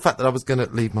wasn't the fact that I was going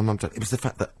to leave my mum and dad, it was the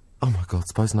fact that, oh my God,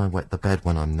 supposing I wet the bed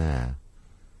when I'm there.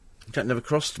 That never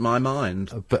crossed my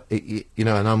mind. But, you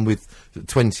know, and I'm with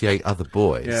 28 other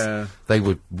boys. Yeah.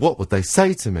 What would they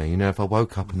say to me, you know, if I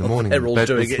woke up in the morning? They're all bed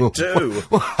doing was it full? too.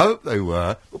 Well, I hope they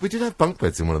were. Well, we did have bunk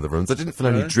beds in one of the rooms. I didn't feel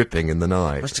any dripping in the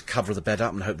night. I used to cover the bed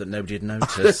up and hope that nobody would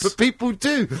notice. But people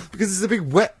do, because it's a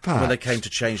big wet patch. When they came to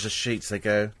change the sheets, they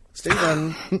go,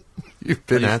 Stephen. You've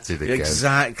been at it again.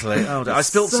 Exactly. Oh, I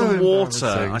spilt so some water.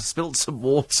 embarrassing. I spilt some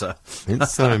water.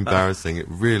 It's so embarrassing. It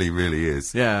really, really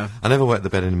is. Yeah. I never wet the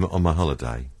bed on my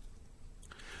holiday.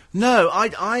 No,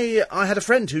 I had a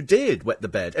friend who did wet the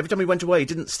bed. Every time he went away, he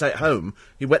didn't stay at home.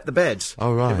 He wet the bed.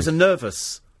 Oh, right. It was a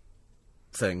nervous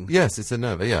thing. Yes, it's a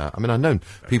nerve. Yeah. I mean, I've known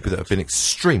people that have been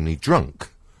extremely drunk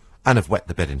and have wet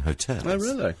the bed in hotels. Oh,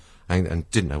 really? And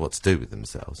didn't know what to do with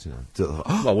themselves, you know.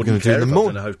 Well, I wouldn't care if I was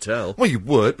in a hotel. Well, you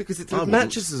would, because the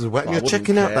mattresses are wet and you're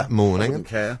checking out that morning. I wouldn't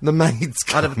care. The maid's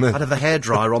I'd coming. have a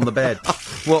hairdryer on the bed.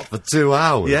 What, for 2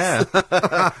 hours? Yeah,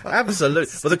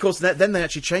 absolutely. But of course, then they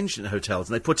actually changed it in hotels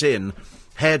and they put in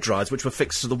hairdryers which were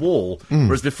fixed to the wall.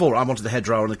 Whereas before, I wanted the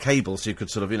hairdryer on the cable so you could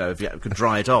sort of, you know, if you could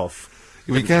dry it off.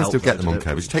 You can still get them on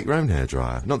cable. Take your own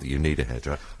hairdryer. Not that you need a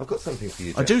hairdryer. I've got something for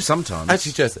you, Jess. I do sometimes.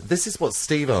 Actually, Jess, this is what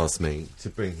Steve asked me to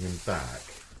bring him back.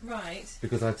 Right.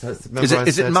 Because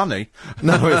Is it money?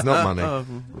 No, it's not money.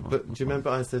 But do you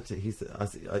remember I said he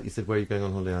said, where are you going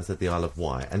on holiday? I said, the Isle of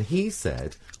Wight. And he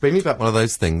said, bring me back one of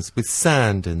those things with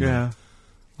sand in them. Yeah.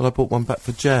 Well, I bought one back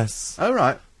for Jess. Oh,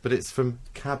 right. But it's from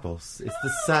Cabos. It's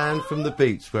the sand from the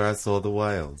beach where I saw the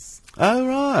whales. Oh,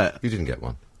 right. You didn't get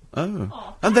one.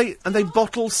 Oh. And they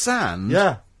bottle sand?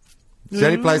 Yeah. It's the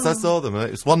only place I saw them.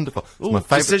 It was wonderful. It's my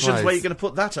favourite decisions place. where you're going to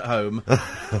put that at home.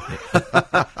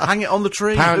 Hang it on the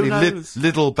tree. Apparently, Who knows?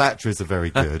 little batteries are very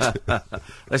good.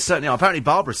 They certainly are. Apparently,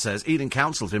 Barbara says Ealing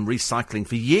Council have been recycling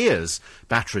for years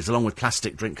batteries, along with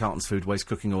plastic, drink cartons, food waste,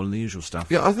 cooking oil, and the usual stuff.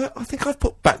 Yeah, I think I've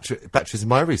put batteries in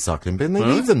my recycling bin. They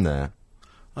leave them there.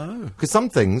 Oh. Because some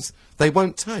things they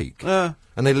won't take.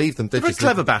 And they leave them. They're very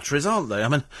clever batteries, aren't they? I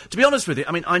mean, to be honest with you,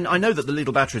 I mean, I know that the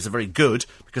Lidl batteries are very good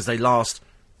because they last,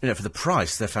 you know, for the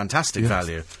price, they're fantastic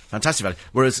value. Fantastic value.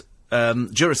 Whereas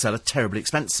Duracell are terribly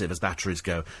expensive as batteries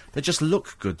go. They just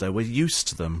look good, though. We're used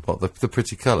to them. What, the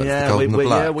pretty colours, Yeah, the gold and the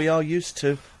black? Yeah, we are used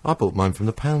to. I bought mine from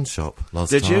the pound shop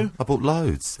last Did time. you? I bought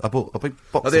loads. I bought a big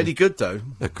box. Are they any good, though?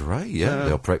 They're great, yeah.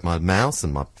 They operate my mouse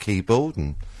and my keyboard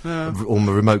and all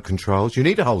my remote controls. You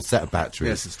need a whole set of batteries.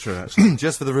 Yes, it's true, actually.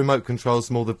 Just for the remote controls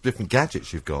from all the different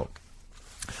gadgets you've got.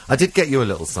 I did get you a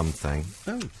little something.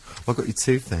 Oh. I got you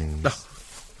two things.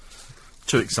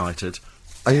 Too excited.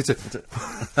 I need to...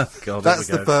 God, That's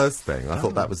there we the go. first thing. I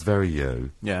thought that was very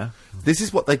you. Yeah. This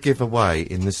is what they give away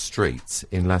in the streets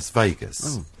in Las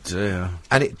Vegas. Oh, dear.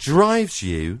 And it drives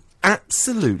you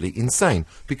absolutely insane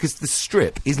because the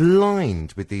strip is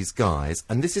lined with these guys,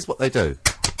 and this is what they do.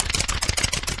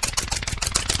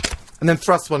 And then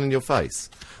thrust one in your face.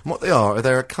 And what they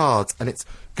are cards, and it's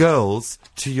girls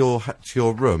to your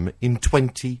room in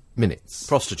 20 minutes.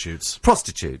 Prostitutes.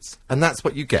 Prostitutes. And that's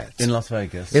what you get. In Las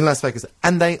Vegas. In Las Vegas.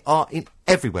 And they are in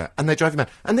everywhere. And they drive you mad.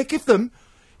 And they give them...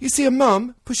 You see a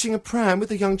mum pushing a pram with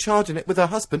a young child in it with her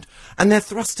husband, and they're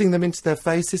thrusting them into their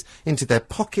faces, into their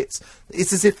pockets.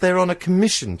 It's as if they're on a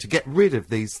commission to get rid of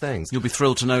these things. You'll be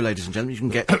thrilled to know, ladies and gentlemen, you can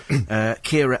get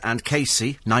Kira and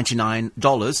Casey,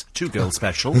 $99, two-girl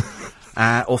special.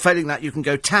 Or failing that, you can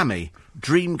go Tammy,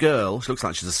 Dream Girl, she looks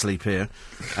like she's asleep here,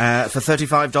 for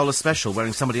 $35 special,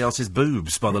 wearing somebody else's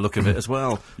boobs by the look of it as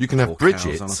well. You can have Poor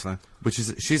Bridget, cows, honestly. which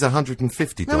is... She's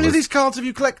 $150. How many of these cards have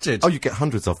you collected? Oh, you get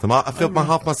hundreds of them. I filled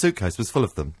half my suitcase was full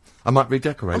of them. I might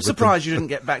redecorate I'm with surprised you didn't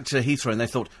get back to Heathrow and they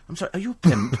thought, I'm sorry, are you a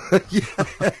pimp?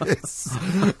 Yes.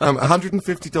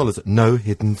 $150, no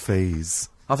hidden fees.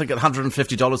 I think at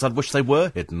 $150 I'd wish they were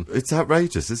hidden. It's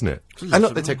outrageous, isn't it? And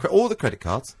look, they take all the credit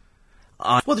cards.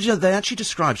 Well, did you know, they actually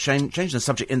described, changing the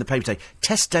subject in the paper today,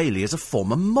 Tess Daly as a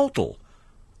former model.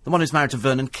 The one who's married to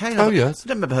Vernon Kane. Oh, yes. I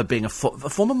don't remember her being a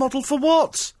former model for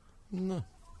what? No.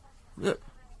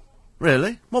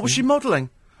 Really? What was she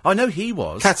modelling? I know he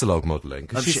was. Catalogue modelling.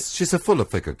 'Cause she's a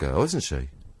fuller-figure girl, isn't she?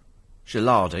 She's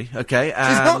lardy, okay. She's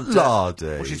not lardy.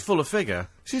 Well, she's full of figure.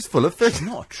 She's full of figure. She's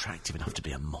not attractive enough to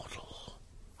be a model.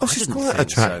 Oh, I she's didn't quite think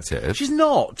so. attractive. She's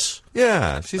not.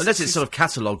 Yeah, Unless it's sort of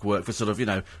catalogue work for sort of, you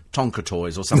know, Tonka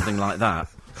toys or something like that.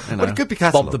 You know, Well, it could be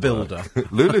catalogue Bob the Builder.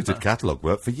 work. Lulu did catalogue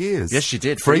work for years. Yes, she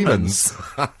did. Freeman's.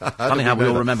 Funny how we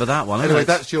all remember that one, isn't Anyway, it?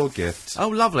 that's your gift. Oh,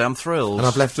 lovely, I'm thrilled. And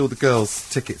I've left all the girls'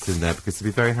 tickets in there because they'd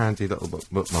be very handy little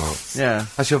bookmarks. Yeah.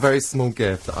 That's your very small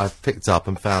gift that I've picked up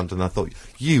and found, and I thought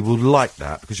you will like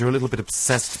that because you're a little bit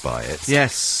obsessed by it.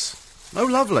 Yes. Oh,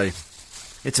 lovely.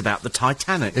 It's about the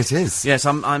Titanic. It is. Yes,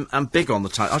 I'm big on the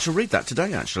Titanic. I shall read that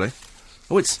today, actually.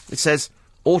 Oh, it says,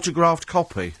 autographed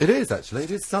copy. It is, actually.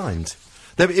 It is signed.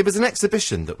 It was an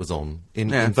exhibition that was on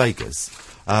in Vegas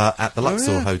at the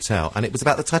Luxor Hotel, and it was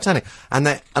about the Titanic. And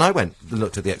I went and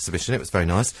looked at the exhibition. It was very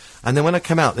nice. And then when I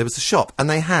came out, there was a shop, and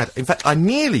they had... In fact, I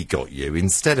nearly got you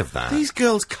instead of that. These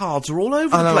girls' cards are all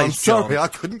over the know, place, I'm sorry, John. I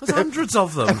couldn't... There's hundreds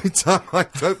of them. Every time I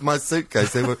opened my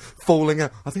suitcase, they were falling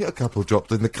out. I think a couple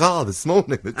dropped in the car this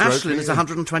morning. That Ashley is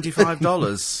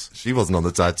 $125. She wasn't on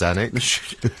the Titanic.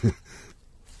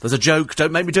 There's a joke.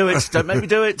 Don't make me do it. Don't make me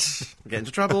do it. Get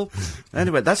into trouble.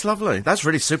 Anyway, that's lovely. That's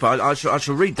really super. I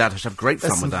shall read that. I shall have great fun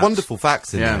There's with some that. wonderful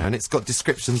facts in there, and it's got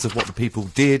descriptions of what the people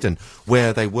did and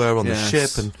where they were on the ship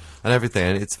and everything,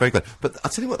 and it's very good. But I'll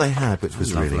tell you what they had, which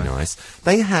was really nice.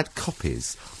 They had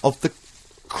copies of the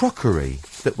crockery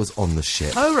that was on the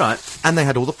ship. Oh, right. And they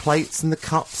had all the plates and the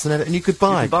cups and everything, and you could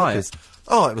buy copies.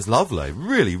 Oh, it was lovely.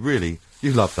 Really, really.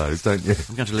 You love those, don't you?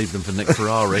 I'm going to leave them for Nick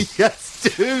Ferrari. Yes,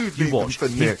 do. You watch. For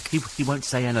Nick. He won't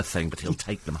say anything, but he'll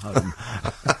take them home.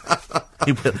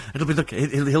 He will. It'll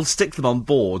be he'll stick them on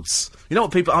boards. You know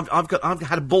what, people? I've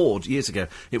had a board years ago.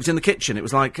 It was in the kitchen. It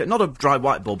was like not a dry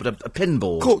whiteboard, but a pin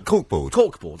board. Corkboard.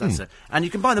 Corkboard. That's it. And you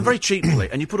can buy them very cheaply,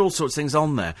 and you put all sorts of things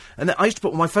on there. And then I used to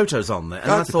put all my photos on there,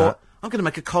 and I thought, I'm going to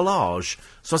make a collage.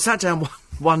 So I sat down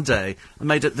one day and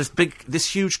made this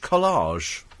huge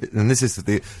collage. And this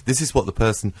is what the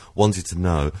person wanted to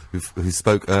know who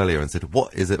spoke earlier and said,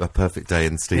 "What is it a perfect day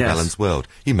in Steve Allen's world?"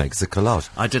 He makes a collage.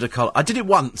 I did a collage. I did it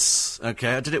once.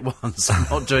 Okay, I did it once. I'm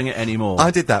not doing it anymore. I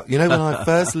did that. You know, when I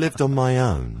first lived on my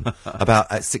own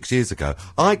about 6 years ago,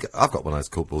 I've got one of those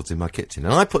corkboards in my kitchen,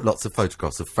 and I put lots of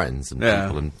photographs of friends and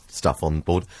people and stuff on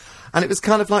board. And it was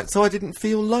kind of like, so I didn't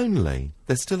feel lonely.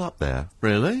 They're still up there.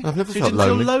 Really? I've never So felt you didn't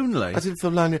lonely. feel lonely? I didn't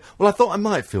feel lonely. Well, I thought I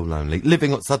might feel lonely,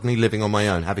 suddenly living on my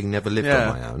own, having never lived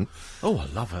on my own. Oh, I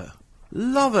love it.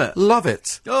 Love it. Love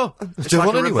it. Oh, it's Do you like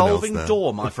want a anyone else revolving there?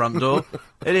 door, my front door.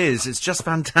 It is. It's just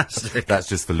fantastic. That's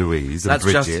just for Louise and That's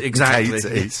Bridget just exactly. and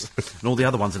Katie. And all the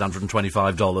other ones at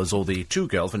 $125, or the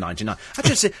 2-girl for $99.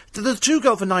 Actually, see, the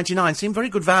 2-girl for $99 seemed very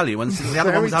good value, and the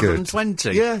other one was Very good.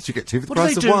 $120. Yes, you get two for the What do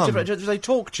price they of do? one. Do they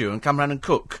talk to you and come round and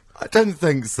cook? I don't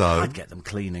think so. I'd get them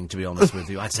cleaning, to be honest with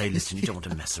you. I'd say, listen, you don't want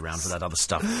to mess around with that other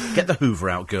stuff. Get the Hoover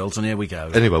out, girls, and here we go.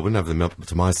 Anyway, I wouldn't have them up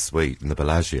to my suite in the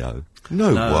Bellagio.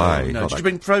 No way. No. Did you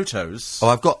bring photos? Oh,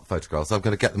 I've got photographs. I'm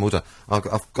going to get them all done. I've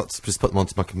got to just put them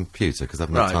onto my computer because I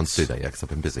haven't had time to do that yet because I've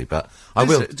been busy. But I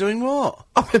will. Doing what?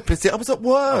 I've been busy. I was at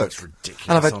work. Oh, it's ridiculous,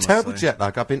 And I've had honestly. terrible jet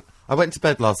lag. I went to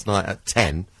bed last night at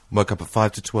 10, woke up at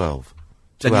 5 to 12.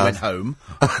 Then you went home.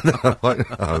 I went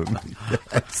home.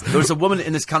 Yes. There is a woman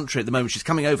in this country at the moment. She's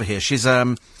coming over here. She's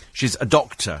a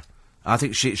doctor. I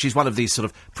think she's one of these sort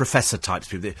of professor types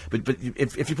people. But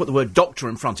if you put the word doctor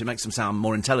in front, it makes them sound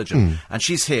more intelligent. And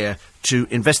she's here to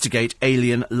investigate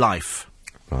alien life.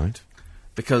 Right.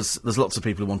 Because there's lots of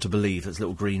people who want to believe there's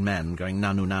little green men going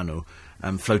nanu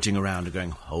nanu, floating around and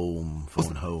going home,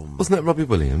 phone home. Wasn't that Robbie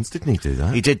Williams? Didn't he do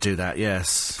that? He did do that,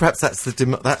 yes. Perhaps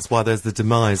that's why there's the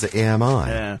demise at EMI.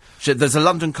 Yeah. There's a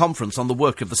London conference on the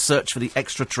work of the search for the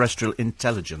extraterrestrial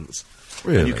intelligence.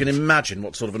 Really? And you can imagine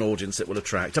what sort of an audience it will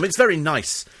attract. I mean, it's very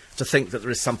nice to think that there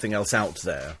is something else out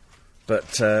there.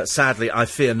 But sadly, I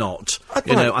fear not. I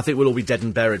think we'll all be dead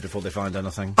and buried before they find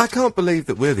anything. I can't believe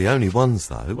that we're the only ones,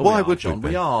 though. Well, Why we are, would John? we be?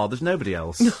 We are. There's nobody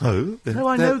else. No. No,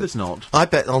 I know there's not. I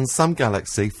bet on some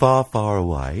galaxy far, far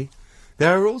away,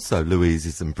 there are also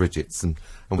Louises and Bridgets and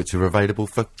which are available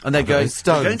for And they're going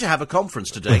stones. to have a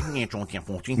conference today, and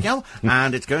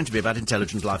it's going to be about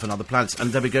intelligent life on other planets.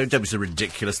 And there we go, don't be so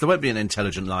ridiculous. There won't be an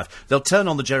intelligent life. They'll turn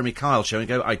on the Jeremy Kyle show and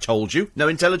go, I told you, no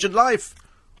intelligent life.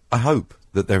 I hope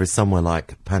that there is somewhere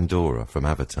like Pandora from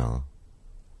Avatar.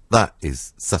 That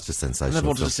is such a I sensational never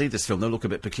wanted film. to see this film. They look a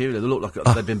bit peculiar. They look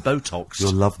like they've been Botoxed.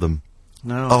 You'll love them.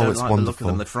 No, I Oh, don't it's like wonderful. the look of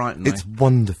them. They frighten me. It's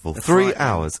wonderful. They're 3 frightening.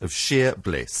 hours of sheer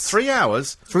bliss. 3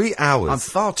 hours? 3 hours. I'm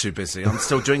far too busy. I'm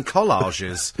still doing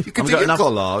collages. You can I've do got your enough,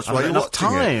 collage I've while got you're enough watching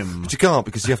time. it. But you can't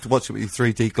because you have to watch it with your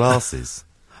 3D glasses.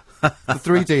 The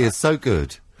 3D is so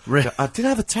good. Really? I did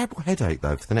have a terrible headache,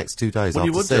 though, for the next 2 days Well,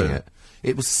 you after would seeing do. it.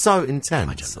 It was so intense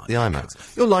I don't at the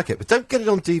IMAX. You'll like it, but don't get it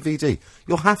on DVD.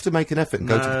 You'll have to make an effort and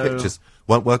go to the No. pictures.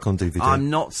 Won't work on DVD.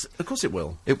 I'm not... Of course it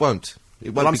will. It won't. It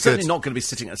won't Well, I'm be certainly good. not going to be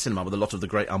sitting at a cinema with a lot of the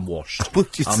great unwashed. Well,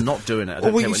 you I'm not doing it. I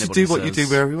don't Well, care you what should anybody do what you do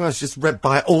says. wherever else. Just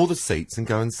buy all the seats and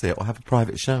go and see it, or have a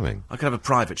private showing. I could have a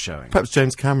private showing. Perhaps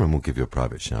James Cameron will give you a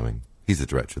private showing. He's the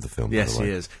director of the film. Yes, by the way.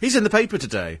 he is. He's in the paper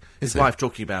today. His he? wife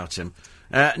talking about him.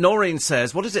 Noreen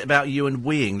says, what is it about you and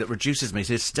weeing that reduces me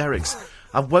to hysterics?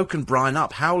 I've woken Brian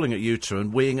up howling at you two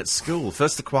and weeing at school.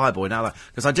 First the choir boy, now that...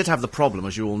 Because I did have the problem,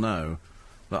 as you all know.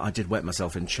 But I did wet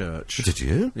myself in church. Did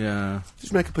you? Yeah.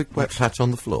 Did you make a big wet patch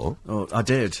on the floor? Oh, I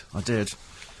did.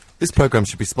 This programme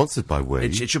should be sponsored by we.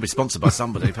 It should be sponsored by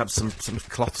somebody, perhaps some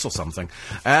cloths or something.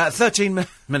 13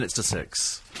 minutes to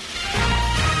 6.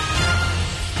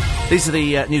 These are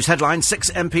the news headlines.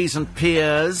 6 MPs and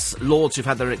peers, lords who've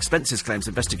had their expenses claims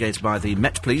investigated by the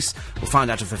Met Police, will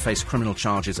find out if they face criminal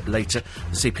charges later.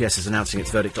 The CPS is announcing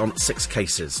its verdict on 6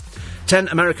 cases. 10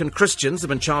 American Christians have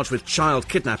been charged with child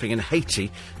kidnapping in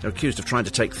Haiti. They're accused of trying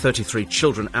to take 33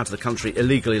 children out of the country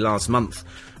illegally last month.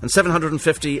 And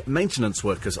 750 maintenance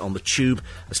workers on the Tube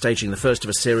are staging the first of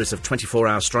a series of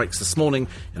 24-hour strikes this morning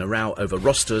in a row over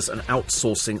rosters and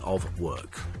outsourcing of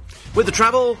work. With the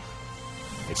travel,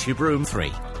 it's Hugh Broom.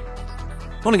 3.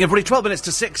 Morning, everybody. 12 minutes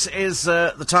to 6 is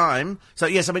the time. So,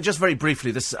 yes, I mean, just very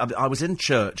briefly, I was in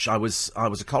church. I was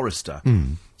a chorister.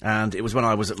 And it was when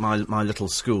I was at my little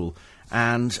school.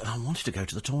 And I wanted to go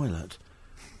to the toilet.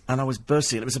 And I was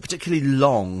bursting. It was a particularly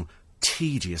long,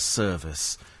 tedious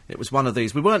service. It was one of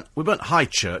these. We weren't high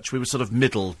church. We were sort of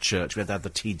middle church. We had to have the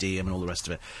TD and all the rest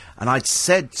of it. And I'd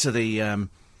said to the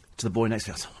boy next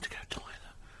to me, I want to go to the toilet.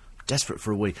 I'm desperate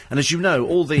for a wee. And as you know,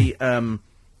 all the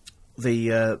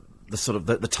sort of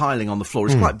the tiling on the floor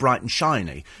is quite bright and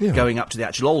shiny, going up to the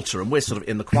actual altar, and we're sort of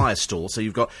in the choir stall, so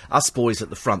you've got us boys at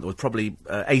the front. There were probably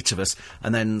 8 of us,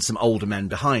 and then some older men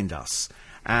behind us.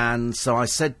 And so I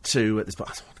said to this boy, I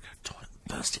want to go to the toilet,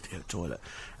 bursting to go to the toilet.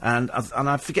 And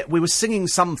I forget, we were singing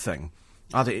something.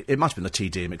 It might have been the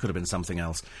TD, it could have been something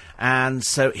else. And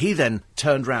so he then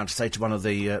turned round to say to one of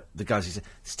the guys, he said,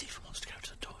 Stephen wants to go to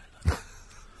the toilet.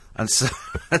 And so,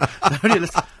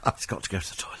 he's got to go to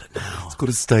the toilet now. It's called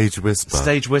a stage whisper.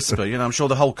 Stage whisper, I'm sure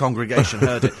the whole congregation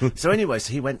heard it. So anyway,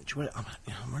 so he went, I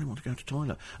really want to go to the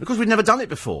toilet. And of course, we'd never done it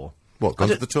before. What, gone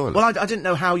to the toilet? Well, I didn't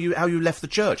know how you left the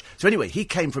church. So anyway, he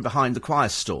came from behind the choir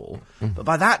stall, but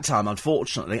by that time,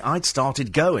 unfortunately, I'd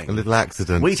started going. A little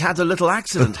accident. We'd had a little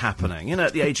accident happening.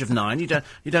 At the age of 9, you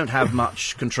don't have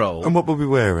much control. And what were we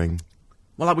wearing?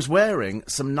 Well, I was wearing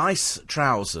some nice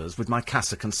trousers with my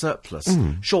cassock and surplice,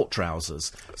 short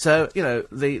trousers. So,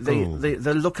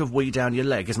 the look of wee down your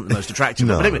leg isn't the most attractive.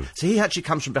 No. But anyway, so he actually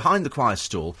comes from behind the choir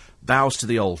stall, bows to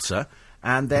the altar,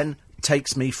 and then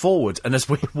takes me forward. And as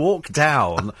we walk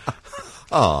down,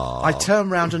 I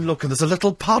turn round and look, and there's a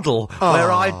little puddle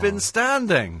where I'd been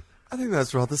standing. I think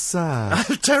that's rather sad.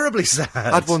 Terribly sad.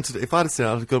 If I'd have seen it,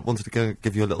 I'd wanted to go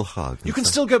give you a little hug. You can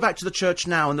still go back to the church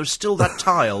now, and there's still that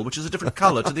tile, which is a different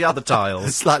colour to the other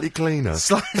tiles. Slightly cleaner.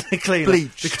 Slightly cleaner.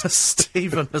 Bleached. Because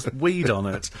Stephen has weed on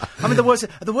it. I mean,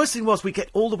 the worst thing was we get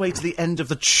all the way to the end of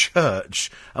the church,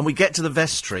 and we get to the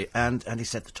vestry, and he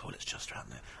said, the toilet's just round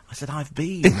there. I said, I've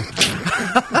been.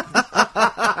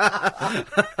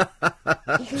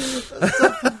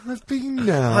 I've been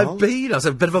now. I've been. I was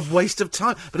a bit of a waste of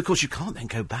time. But of course, you can't then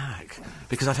go back,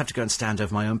 because I'd have to go and stand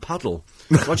over my own puddle.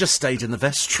 So I just stayed in the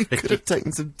vestry. You could have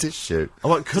taken some tissue.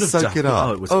 Oh, I could have soak done. it up.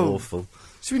 Oh, it was awful.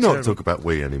 Should we not talk about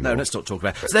we anymore? No, let's not talk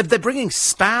about it. So they're bringing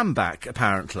Spam back,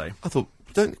 apparently. I thought,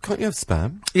 can't you have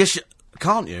Spam? Yes,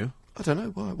 can't you? I don't know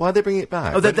why. Why are they bringing it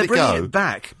back? Oh, they're bringing it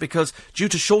back because, due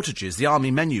to shortages, the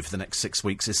army menu for the next 6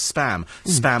 weeks is Spam.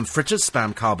 Spam fritters,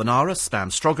 Spam carbonara,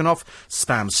 Spam stroganoff,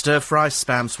 Spam stir-fry,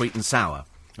 Spam sweet and sour.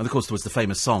 And, of course, there was the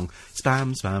famous song,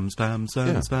 Spam, Spam, Spam,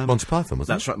 Spam, Spam. Monty Python, wasn't it?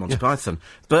 That's right, Monty Python.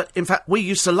 But, in fact, we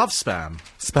used to love Spam.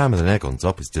 Spam with an egg on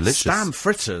top is delicious. Spam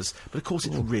fritters, but, of course,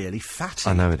 it's really fatty.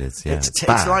 I know it is, yeah. It's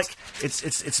like,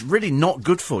 it's really not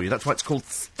good for you. That's why it's called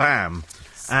Spam.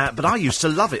 But I used to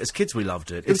love it. As kids, we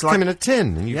loved it. It came in a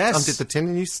tin, and you undid the tin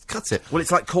and you cut it. Well,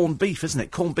 it's like corned beef, isn't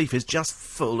it? Corned beef is just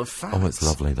full of fat. Oh, it's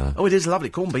lovely, though. Oh, it is lovely.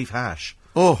 Corned beef hash.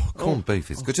 Oh, corned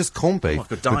beef is good. Just corned beef I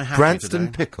could die with happy Branston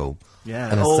today. pickle Yeah.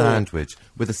 and a sandwich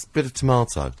with a bit of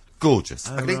tomato. Gorgeous.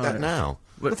 I can eat that now.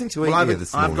 Nothing to eat here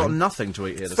this morning. I've got nothing to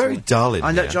eat here this very morning. dull in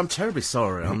I know, here. I'm terribly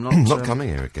sorry. I'm not... not coming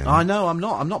here again. I know, I'm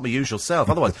not. I'm not my usual self.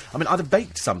 Otherwise, I mean, I'd have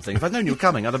baked something. If I'd known you were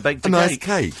coming, I'd have baked a nice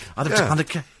cake. I'd have done a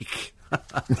cake.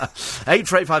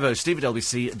 84850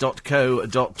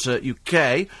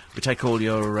 steve@lbc.co.uk. We take all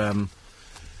your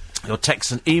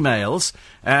texts and emails.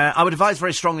 I would advise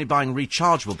very strongly buying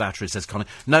rechargeable batteries, says Connie.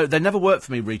 No, they never worked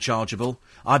for me, rechargeable.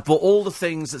 I bought all the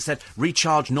things that said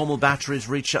recharge normal batteries,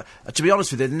 to be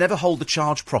honest with you, they never hold the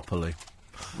charge properly.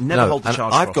 Never hold the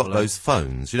charge I've properly. got those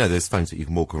phones, those phones that you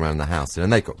can walk around the house in,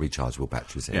 and they've got rechargeable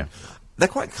batteries in. Yeah. They're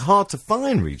quite hard to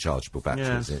find rechargeable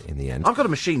batteries in the end. I've got a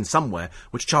machine somewhere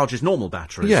which charges normal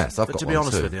batteries. Yes, I've but got to be one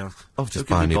honest too. with you, I'll just who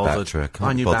buy a can be new bothered? battery. I can't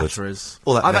Buy be new bothered. batteries.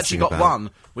 All that I've messing actually got about. one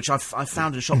which I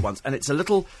found in a shop once, and it's a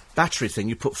little battery thing.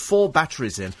 You put 4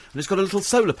 batteries in, and it's got a little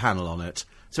solar panel on it,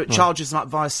 so it charges them up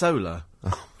via solar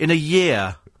in a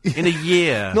year. in a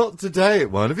year. Not today,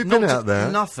 it won't. Have you been out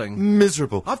there? Nothing.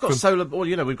 Miserable. I've got solar. Well,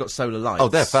 we've got solar lights. Oh,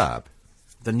 they're fab.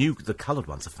 The coloured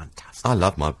ones are fantastic. I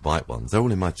love my white ones. They're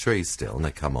all in my trees still, and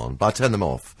they come on. But I turn them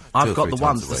off. I've got the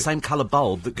ones, the same colour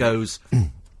bulb that goes...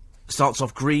 starts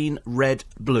off green, red,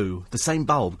 blue. The same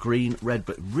bulb, green, red,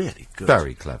 but really good.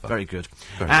 Very clever. Very good.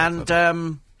 Very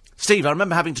And, Steve, I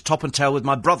remember having to top and tail with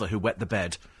my brother who wet the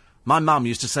bed. My mum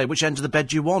used to say, which end of the bed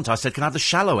do you want? I said, can I have the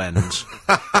shallow end?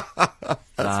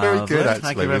 That's very good, actually.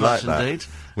 Thank you very much indeed.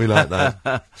 We like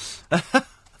that.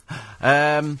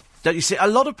 Don't you see, a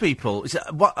lot of people,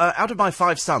 out of my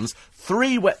 5 sons,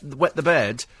 3 wet the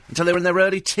bed until they were in their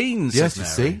early teens. Yes, you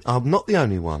see, I'm not the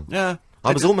only one. Yeah.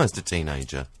 I was almost a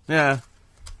teenager. Yeah.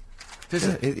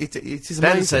 It is amazing.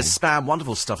 Ben says, spam,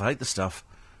 wonderful stuff. I hate the stuff.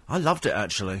 I loved it,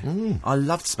 actually. I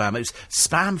loved spam. It was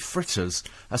spam fritters.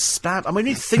 When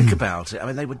you think about it, I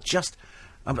mean, they were just...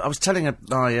 I was telling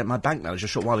my bank manager a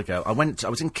short while ago, I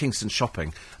was in Kingston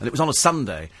shopping, and it was on a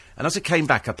Sunday, and as I came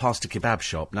back, I passed a kebab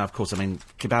shop. Now, of course, I mean,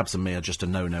 kebabs and me are just a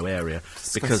no-no area,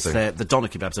 because the doner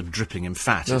kebabs are dripping in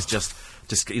fat. It's just,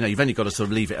 you've only got to sort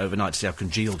of leave it overnight to see how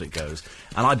congealed it goes.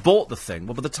 And I bought the thing,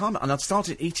 well, by the time, and I'd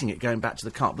started eating it going back to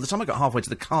the car. By the time I got halfway to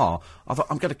the car, I thought,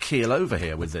 I'm going to keel over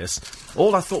here with this.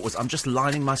 All I thought was, I'm just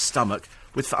lining my stomach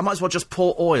with, I might as well just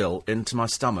pour oil into my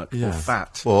stomach, or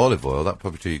fat. Well, olive oil, that'd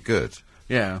probably do you good.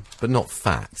 Yeah. But not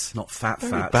fat. Not fat.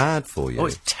 Very bad for you. Oh,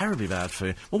 it's terribly bad for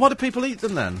you. Well, why do people eat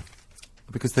them then?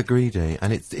 Because they're greedy,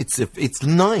 and it's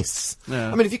nice. Yeah.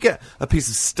 I mean, if you get a piece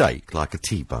of steak, like a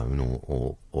T-bone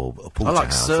or a porterhouse... I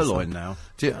like sirloin now.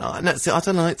 No, see, I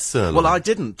don't like sirloin. Well, I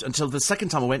didn't until the second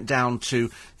time I went down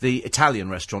to the Italian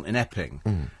restaurant in Epping,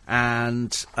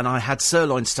 and I had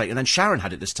sirloin steak, and then Sharon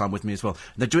had it this time with me as well.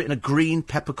 And they do it in a green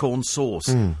peppercorn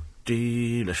sauce.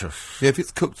 Delicious. Yeah, if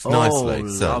it's cooked nicely,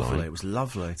 sirloin. Lovely. It was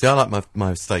lovely. See, I like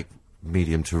my steak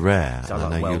medium to rare. I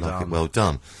know well you done. like it well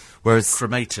done. Whereas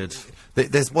cremated.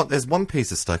 There's one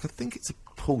piece of steak. I think it's a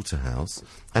porterhouse,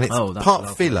 and it's that's part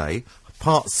lovely. fillet,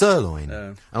 part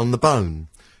sirloin on the bone.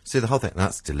 See the whole thing.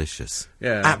 That's delicious.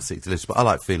 Yeah, absolutely delicious. But I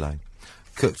like fillet,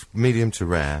 cooked medium to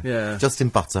rare. Yeah, just in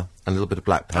butter and a little bit of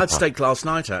black pepper. I had steak last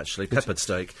night actually, peppered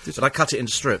steak, but I cut it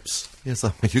into strips. Yes, I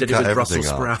mean, you did cut it with everything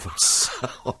Brussels sprouts.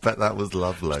 I bet that was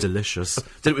lovely. Delicious.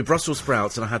 Did it with Brussels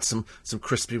sprouts, and I had some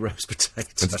crispy roast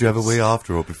potatoes. And did you have a wee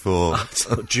after or before?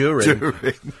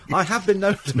 During. I have been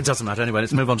known. It doesn't matter anyway.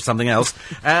 Let's move on to something else.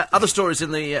 Other stories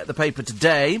in the paper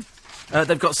today.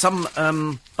 They've got some.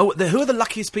 Who are the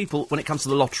luckiest people when it comes to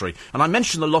the lottery? And I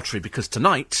mention the lottery because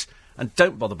tonight. And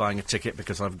don't bother buying a ticket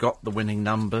because I've got the winning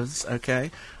numbers, OK?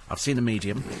 I've seen the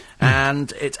medium.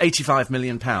 And it's £85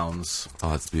 million.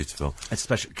 Oh, it's beautiful. It's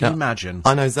special. Can you imagine?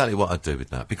 I know exactly what I'd do with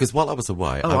that. Because while I was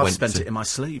away, I went spent it in my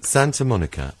sleep. Santa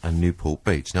Monica and Newport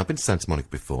Beach. Now, I've been to Santa Monica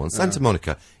before, and Santa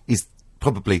Monica is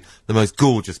probably the most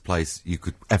gorgeous place you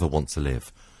could ever want to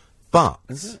live. But...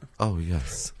 Is it? Oh,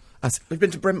 yes. We've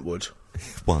been to Brentwood?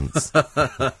 Once.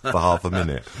 For half a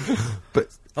minute. But...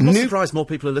 I'm not surprised more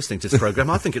people are listening to this programme.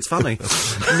 I think it's funny.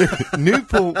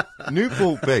 Newport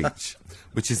Beach,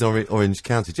 which is Orange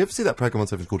County. Did you ever see that programme on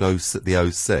television called The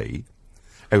OC?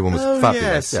 Everyone was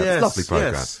fabulous. Yes, it's a lovely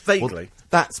programme. Yes, vaguely. Well,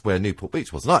 that's where Newport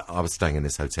Beach was. And I was staying in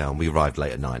this hotel, and we arrived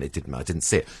late at night. I didn't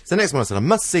see it. So the next morning I said, I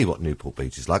must see what Newport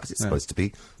Beach is like, because it's supposed to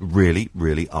be really,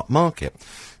 really upmarket.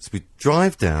 So we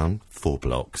drive down 4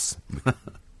 blocks.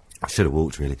 I should have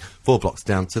walked, really. 4 blocks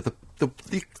down to the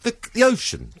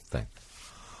ocean thing.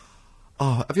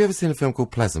 Oh, have you ever seen a film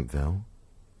called Pleasantville?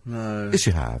 No. Yes,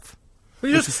 you have.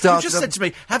 Well, you just said to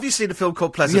me, have you seen a film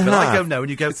called Pleasantville? I go, no, and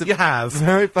you go, you have.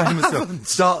 Very famous film.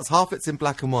 Starts, half it's in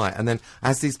black and white, and then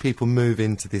as these people move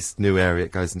into this new area,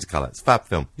 it goes into colour. It's a fab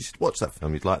film. You should watch that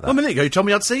film, you'd like that. Well, a minute ago you told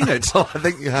me I'd seen it. Oh, I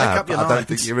think you have, but I don't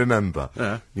think you remember.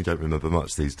 Yeah. You don't remember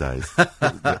much these days. Except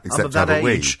I'm of that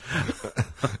age.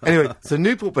 Anyway, so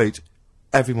Newport Beach,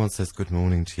 everyone says good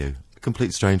morning to you.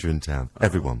 Complete stranger in town.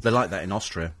 Everyone. They're like that in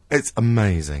Austria. It's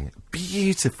amazing.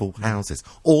 Beautiful houses.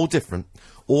 All different.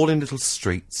 All in little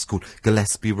streets called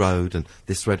Gillespie Road and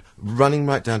this road running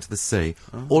right down to the sea.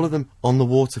 All of them on the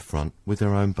waterfront with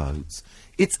their own boats.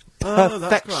 It's perfection.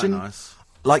 That's quite nice.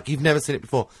 Like you've never seen it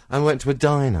before. And we went to a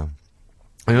diner.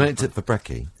 And we went to for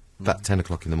brekkie about 10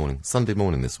 o'clock in the morning. Sunday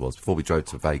morning this was, before we drove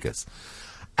to Vegas.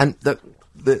 And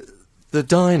the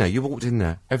diner, you walked in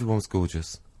there, everyone was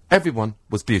gorgeous. Everyone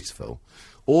was beautiful.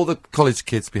 All the college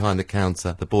kids behind the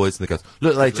counter, the boys and the girls,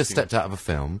 looked like they just stepped out of a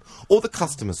film. All the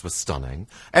customers were stunning.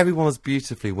 Everyone was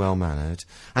beautifully well-mannered.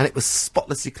 And it was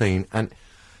spotlessly clean. And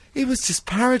it was just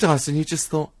paradise. And you just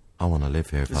thought, I want to live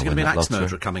here if I win that lottery. Is there going to be an axe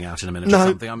murderer coming out in a minute or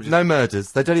something? No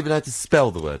murders. They don't even know how to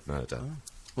spell the word murder.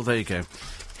 Well, there you go.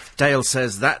 Dale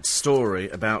says that story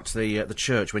about the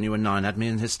church when you were 9 had me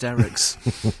in hysterics.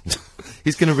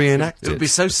 He's going to reenact It would be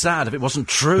so sad if it wasn't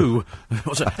true.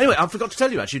 Anyway, I forgot to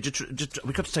tell you, actually,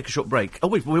 we've got to take a short break. Oh,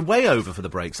 we're way over for the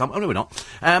break. Oh, no, we're not.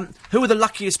 Who are the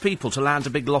luckiest people to land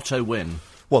a big lotto win?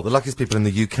 What, the luckiest people in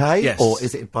the UK? Yes. Or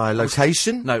is it by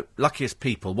location? No, luckiest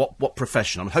people. What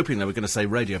profession? I'm hoping they were going to say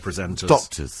radio presenters.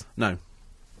 Doctors? No.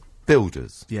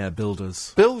 Builders? Yeah,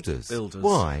 builders. Builders? Builders.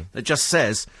 Why? It just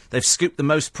says they've scooped the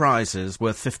most prizes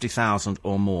worth 50,000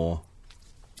 or more.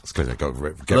 It's because they got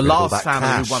The last family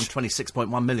who won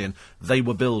 26.1 million, they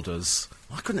were builders.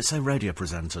 Why couldn't it say radio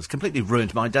presenters? Completely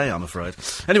ruined my day, I'm afraid.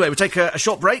 Anyway, we'll take a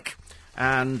short break,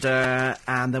 and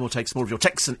then we'll take some more of your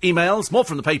texts and emails, more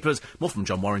from the papers, more from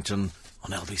John Warrington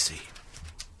on LBC.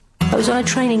 I was on a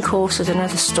training course at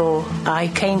another store. I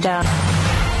came down...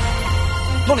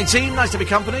 Morning, team. Nice to be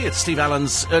company. It's Steve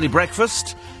Allen's Early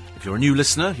Breakfast. If you're a new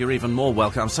listener, you're even more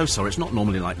welcome. I'm so sorry, it's not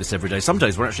normally like this every day. Some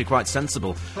days we're actually quite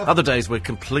sensible. Other days we're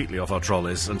completely off our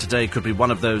trolleys, and today could be one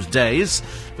of those days.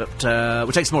 But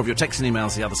we'll take some more of your texts and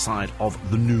emails the other side of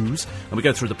the news, and we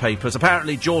go through the papers.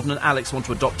 Apparently, Jordan and Alex want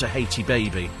to adopt a Haiti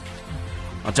baby.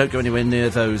 I don't go anywhere near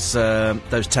those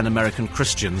 10 American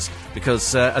Christians,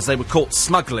 because as they were caught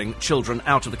smuggling children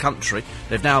out of the country,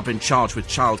 they've now been charged with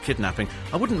child kidnapping.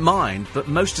 I wouldn't mind, but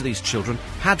most of these children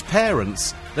had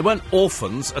parents. They weren't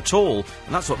orphans at all,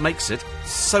 and that's what makes it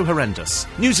so horrendous.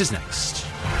 News is next.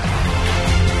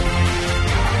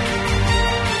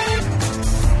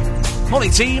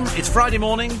 Morning, team. It's Friday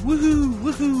morning. Woohoo,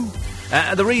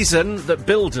 woohoo. The reason that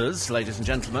builders, ladies and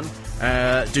gentlemen,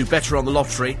 do better on the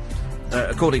lottery,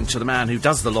 according to the man who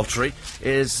does the lottery,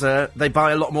 is they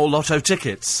buy a lot more lotto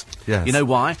tickets. Yes. You know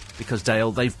why? Because,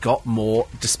 Dale, they've got more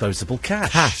disposable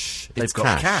cash. They've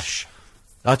got cash.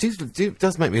 It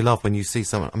does make me laugh when you see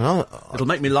someone... I mean, It'll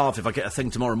make me laugh if I get a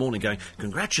thing tomorrow morning going,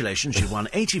 congratulations, you won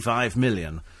 85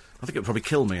 million. I think it would probably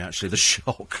kill me, actually, the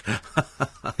shock.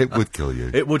 it would kill you.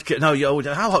 It would kill... No,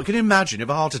 how can you imagine you have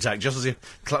a heart attack just as you're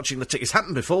clutching the ticket? It's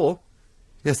happened before.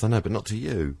 Yes, I know, but not to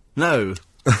you. No.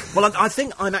 Well, I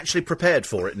think I'm actually prepared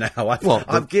for it now.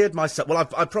 I've geared myself... Well,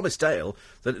 I promised Dale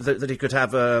that he could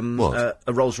have a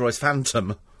Rolls-Royce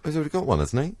Phantom. He's already got one,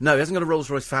 hasn't he? No, he hasn't got a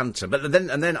Rolls-Royce Phantom. But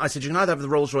then I said, you can either have the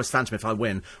Rolls-Royce Phantom if I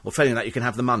win, or failing that, you can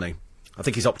have the money. I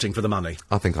think he's opting for the money.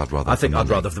 I think I'd rather I'd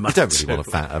rather have the money. You don't really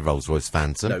want a Rolls-Royce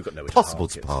Phantom. No, got nowhere Impossible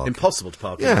to park. Impossible to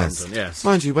park in London, yes.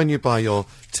 Mind you, when you buy your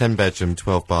 10-bedroom,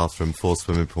 12-bathroom,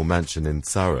 4-swimming-pool mansion in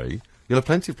Surrey... You'll have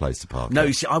plenty of place to park. No,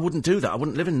 you see, I wouldn't do that. I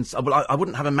wouldn't live in... I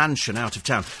wouldn't have a mansion out of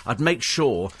town. I'd make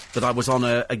sure that I was on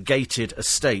a gated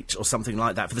estate or something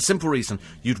like that, for the simple reason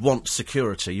you'd want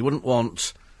security. You wouldn't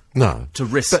want... No. To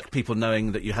risk people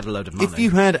knowing that you had a load of money. If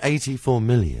you had 84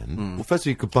 million... Well, first of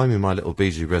all, you could buy me my little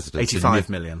Bijou residence. 85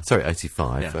 million. Sorry,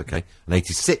 85, yeah. OK. And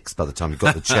 86 by the time you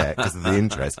got the cheque, because of the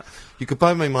interest. You could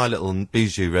buy me my little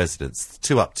Bijou residence,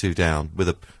 2 up, 2 down, with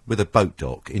a boat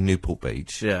dock in Newport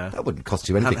Beach. Yeah. That wouldn't cost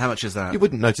you anything. How much is that? You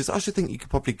wouldn't notice. I should think you could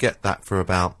probably get that for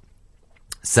about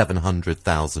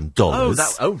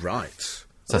 $700,000. Oh, right. So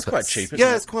that's quite cheap, isn't it?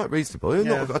 Yeah, it's quite reasonable.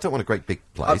 Yeah. I don't want a great big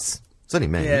place. It's only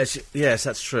me. Yes,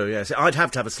 that's true, yes. I'd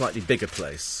have to have a slightly bigger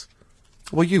place.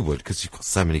 Well, you would, because you've got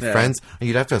so many friends, and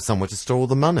you'd have to have somewhere to store all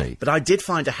the money. But I did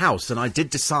find a house, and I did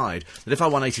decide that if I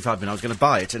won 85 million, I was going to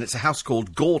buy it, and it's a house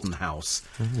called Gordon House,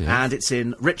 and it's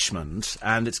in Richmond,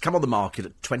 and it's come on the market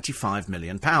at £25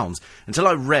 million. Until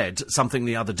I read something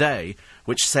the other day,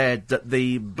 which said that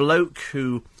the bloke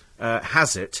who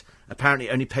has it apparently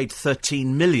only paid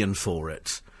 13 million for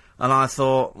it. And I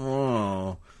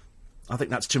thought, I think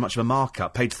that's too much of a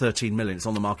markup. Paid 13 million, it's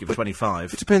on the market for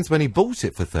 25. It depends when he bought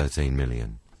it for 13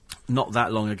 million. Not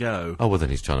that long ago. Oh, well, then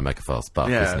he's trying to make a fast buck,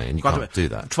 isn't he? And you can't do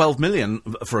that. 12 million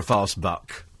for a fast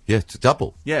buck. Yeah, to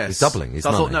double. Yes. He's doubling his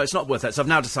money. money. I thought, no, it's not worth it. So I've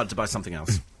now decided to buy something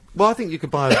else. Well, I think you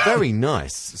could buy a very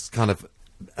nice kind of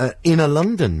inner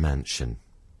London mansion.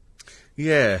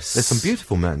 Yes. There's some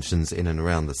beautiful mansions in and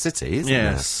around the city, isn't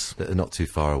there? That are not too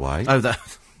far away. Oh, that...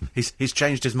 He's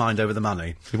changed his mind over the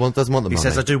money. He doesn't want the money. He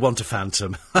says, I do want a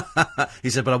Phantom.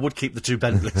 He said, but I would keep the 2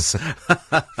 Bentleys.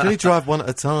 Can you drive one at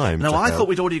a time? No, I thought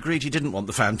we'd already agreed he didn't want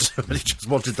the Phantom, but he just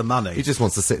wanted the money. He just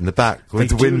wants to sit in the back with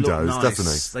the windows, doesn't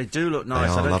he? They do look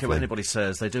nice. I don't care what anybody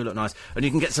says. They do look nice. And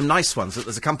you can get some nice ones.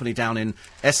 There's a company down in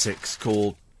Essex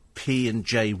called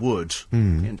P&J Wood.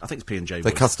 I think it's P&J Wood.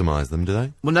 They customise them, do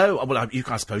they? Well, no. Well,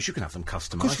 I suppose you can have them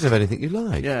customised. Of course you can have anything you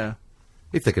like. Yeah.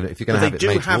 If you're going to have it made to order.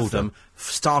 They do have them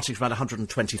starting from about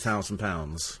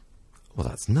 £120,000. Well,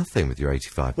 that's nothing with your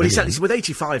 85 million. Well, exactly. So with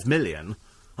 85 million,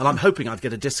 and I'm hoping I'd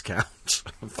get a discount.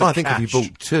 Well, I think if you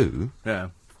bought 2... Yeah.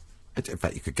 In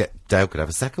fact, Dale could have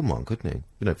a second one, couldn't he?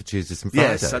 You know, for Tuesdays and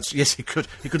Fridays. Yes, he could.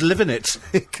 He could live in it.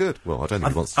 He could. Well, I don't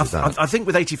think he wants to do that. I think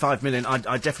with 85 million, I'd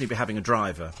definitely be having a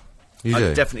driver. You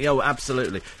do? Definitely. Oh,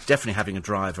 absolutely. Definitely having a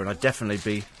driver, and I'd definitely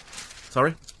be.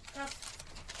 Sorry.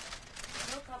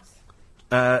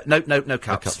 No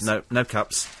cups. No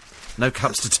cups. No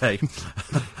cups today.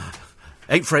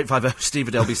 84850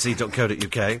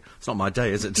 steve@lbc.co.uk. It's not my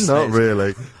day, is it? Not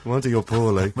really. No wonder you're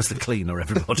poorly. Was the cleaner,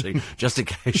 everybody, just in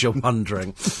case you're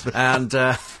wondering. And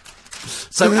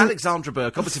so Alexandra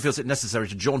Burke obviously feels it necessary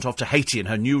to jaunt off to Haiti in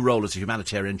her new role as a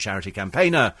humanitarian charity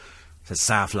campaigner. Says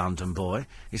South London boy.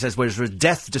 He says, whereas there is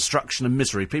death, destruction and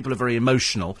misery, people are very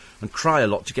emotional and cry a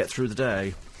lot to get through the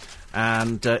day.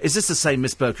 And is this the same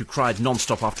Miss Burke who cried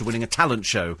non-stop after winning a talent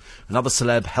show? Another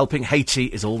celeb helping Haiti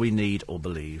is all we need or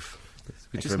believe.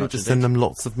 We just need to send them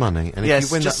lots of money, and yes, if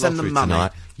you win just that send lottery them money.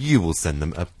 tonight, you will send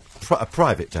them a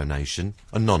private donation,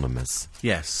 anonymous.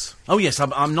 Yes. Oh, yes.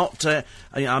 I'm not.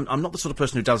 I'm not the sort of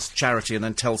person who does charity and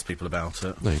then tells people about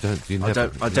it. No, you don't.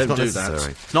 I don't do that.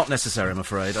 It's not necessary. I'm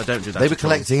afraid. I don't do that. They were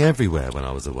collecting everywhere when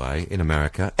I was away in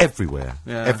America. Everywhere.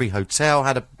 Yeah. Every hotel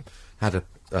had a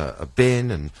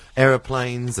bin and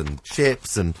aeroplanes and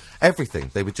ships and everything.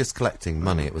 They were just collecting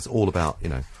money. It was all about,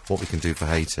 what we can do for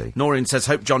Haiti. Noreen says,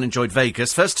 hope John enjoyed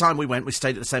Vegas. First time we went, we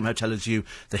stayed at the same hotel as you,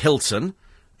 the Hilton.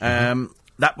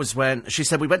 That was when, she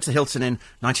said, we went to the Hilton in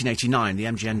 1989, the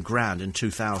MGM Grand in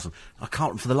 2000.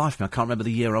 For the life of me, I can't remember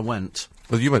the year I went.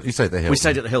 Well, you stayed at the Hilton. We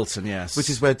stayed at the Hilton, yes. Which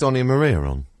is where Donnie and Maria are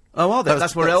on. Oh, are they?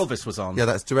 That's where Elvis was on. Yeah,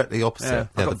 that's directly opposite.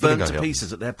 I got burnt to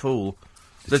pieces at their pool.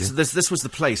 This was the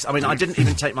place. I mean, I didn't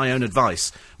even take my own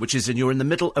advice, which is you're in the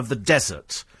middle of the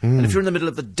desert. And if you're in the middle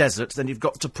of the desert, then you've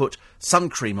got to put sun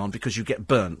cream on because you get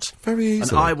burnt. Very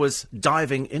easily. And I was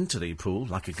diving into the pool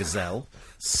like a gazelle,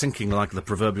 sinking like the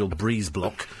proverbial breeze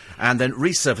block, and then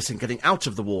resurfacing, getting out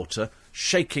of the water,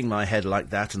 shaking my head like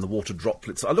that, and the water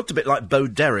droplets. I looked a bit like Bo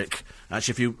Derek,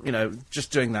 actually, if you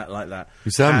just doing that like that.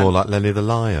 You sound more like Lenny the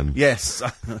Lion. Yes.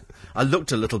 I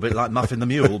looked a little bit like Muffin the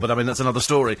Mule, but I mean, that's another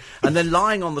story. And then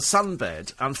lying on the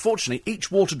sunbed, unfortunately,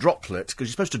 each water droplet, because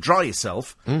you're supposed to dry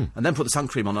yourself, and then put the sun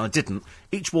cream on, and I didn't,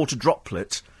 each water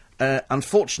droplet,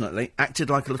 unfortunately, acted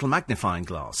like a little magnifying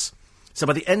glass. So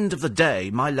by the end of the day,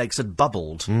 my legs had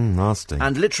bubbled. Nasty.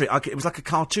 And literally, it was like a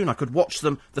cartoon. I could watch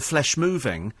the flesh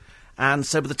moving. And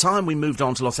so by the time we moved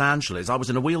on to Los Angeles, I was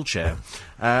in a wheelchair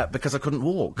because I couldn't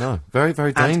walk. No, very,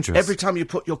 very dangerous. And every time you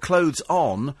put your clothes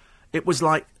on, it was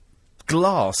like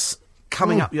glass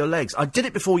coming up your legs. I did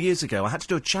it before years ago. I had to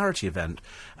do a charity event,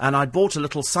 and I bought a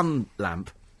little sun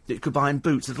lamp that you could buy in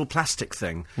Boots, a little plastic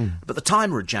thing. But the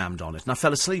timer had jammed on it, and I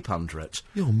fell asleep under it.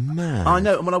 You're mad. I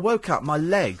know, and when I woke up, my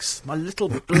legs, my little,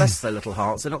 bless their little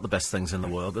hearts, they're not the best things in the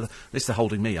world, but at least they're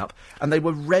holding me up, and they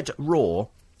were red raw,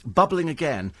 bubbling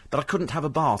again, but I couldn't have a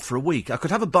bath for a week. I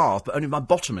could have a bath, but only my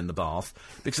bottom in the bath,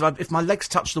 because if my legs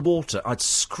touched the water, I'd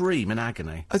scream in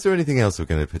agony. Is there anything else we're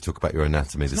going to talk about your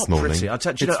anatomy this morning? Pretty.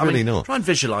 It's really not. Try and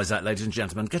visualise that, ladies and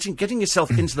gentlemen. Getting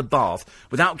yourself into the bath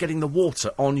without getting the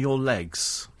water on your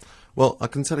legs. Well, I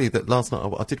can tell you that last night,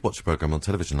 I did watch a programme on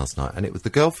television last night, and it was the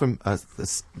girl from,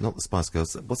 not the Spice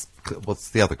Girls, what's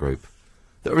the other group?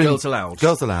 Girls Aloud.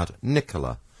 Girls Aloud,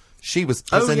 Nicola. She was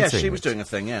presenting. Oh, yes, she was doing a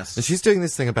thing, yes. And she's doing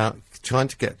this thing about trying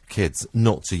to get kids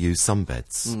not to use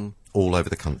sunbeds all over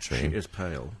the country. She is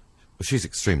pale. Well, she's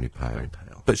extremely pale. Very pale.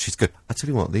 But she's good. I tell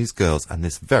you what, these girls and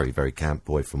this very, very camp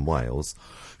boy from Wales,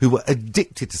 who were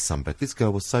addicted to sunbed. This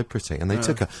girl was so pretty. And they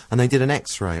took her and they did an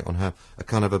X-ray on her, a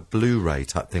kind of a Blu-ray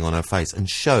type thing on her face, and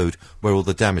showed where all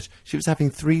the damage. She was having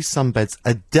 3 sunbeds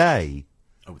a day.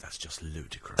 Oh, that's just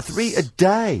ludicrous. 3 a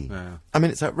day. Yeah. I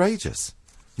mean, it's outrageous.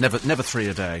 Never 3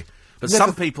 a day. But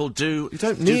some people do. You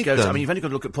don't need go them. I mean, you've only got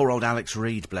to look at poor old Alex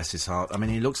Reid, bless his heart. I mean,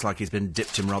 he looks like he's been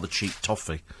dipped in rather cheap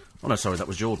toffee. Oh, no, sorry, that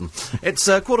was Jordan. It's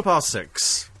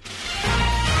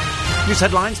 6:15. News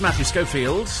headlines, Matthew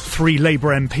Schofield. 3 Labour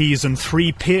MPs and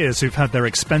 3 peers who've had their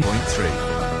expense. Actually,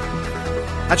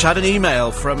 I had an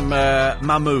email from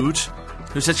Mahmood,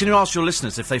 who says, can you ask your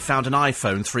listeners if they found an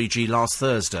iPhone 3G last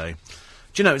Thursday?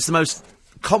 Do you know, it's the most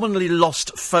commonly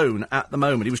lost phone at the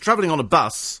moment. He was travelling on a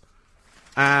bus,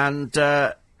 and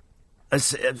when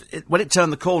it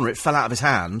turned the corner, it fell out of his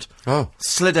hand,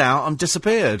 slid out and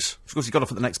disappeared. Of course, he got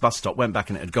off at the next bus stop, went back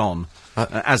and it had gone,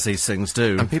 as these things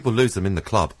do. And people lose them in the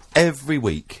club every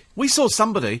week. We saw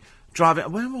somebody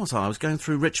driving... Where was I? I was going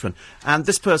through Richmond, and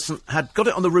this person had got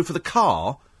it on the roof of the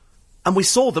car, and we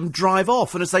saw them drive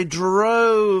off, and as they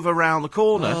drove around the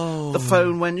corner, the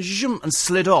phone went zoom and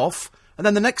slid off, and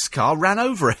then the next car ran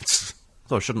over it.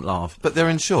 Thought I shouldn't laugh. But they're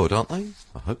insured, aren't they?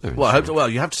 I hope they're insured. Well,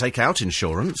 you have to take out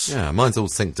insurance. Yeah, mine's all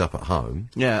synced up at home.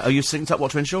 Yeah. Are you synced up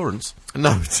what to insurance?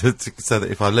 No, so that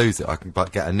if I lose it, I can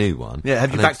get a new one. Yeah.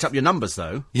 Have you backed up your numbers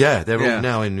though? Yeah, they're all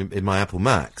now in my Apple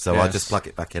Mac, so I just plug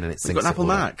it back in and it syncs. You've got an Apple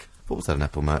Mac? I've always had an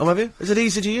Apple Mac. Oh, have you? Is it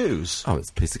easy to use? Oh, it's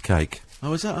a piece of cake.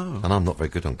 Oh, is that? Oh. And I'm not very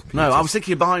good on computers. No, I was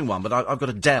thinking of buying one, but I've got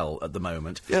a Dell at the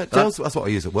moment. Yeah, Dell's, that's what I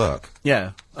use at work.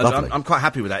 Yeah. Lovely. I'm quite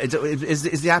happy with that.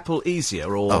 Is the Apple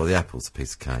easier or... Oh, the Apple's a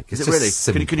piece of cake. Is It's it just really?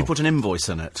 simple. Can you put an invoice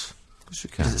in it? Of course you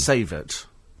can. Does it save it?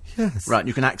 Yes. Right,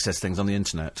 you can access things on the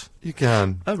internet. You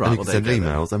can. Oh, right. And you can send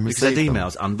emails and you receive can send them.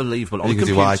 emails. Unbelievable. On You the can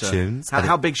do computer. iTunes.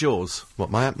 How big's yours?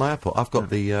 What, my Apple? I've got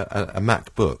the a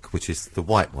MacBook, which is the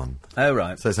white one. Oh,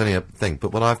 right. So it's only a thing.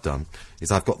 But what I've done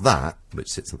is I've got that, which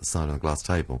sits at the side of a glass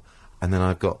table, and then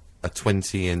I've got a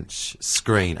 20-inch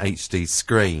screen, HD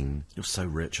screen. You're so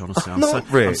rich, honestly. I'm not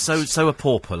rich. I'm so a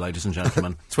pauper, ladies and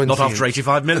gentlemen. 20 Not after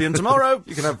 85 million tomorrow.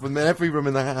 You can have them in every room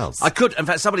in the house. I could. In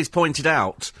fact, somebody's pointed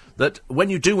out that when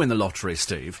you do win the lottery,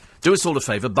 Steve, do us all a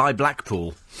favour, buy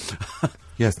Blackpool.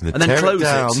 Yes, and And then close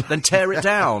down. it. Then tear it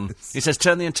down. He says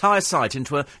turn the entire site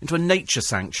into a nature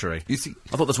sanctuary. You see,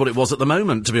 I thought that's what it was at the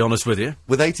moment, to be honest with you.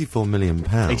 with £84 million.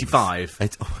 85. Okay.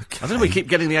 I don't know where we keep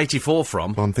getting the 84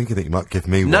 from. Well, I'm thinking that you might give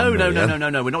me No, one. no,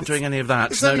 million. no. We're not doing any of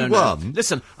that. It's No, only no. one.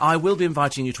 Listen, I will be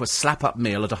inviting you to a slap-up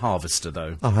meal at a harvester,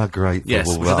 though. Oh, how grateful Yes,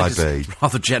 will which I I think be? is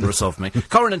rather generous of me.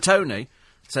 Corin and Tony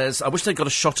says, I wish they'd got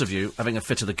a shot of you having a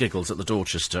fit of the giggles at the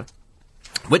Dorchester.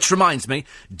 Which reminds me,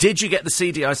 did you get the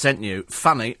CD I sent you?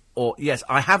 Funny, or yes,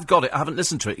 I have got it. I haven't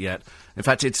listened to it yet. In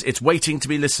fact, it's waiting to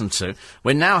be listened to.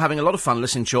 We're now having a lot of fun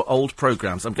listening to your old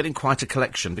programmes. I'm getting quite a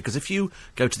collection, because if you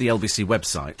go to the LBC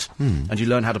website and you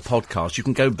learn how to podcast, you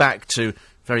can go back to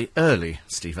very early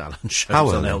Steve Allen shows How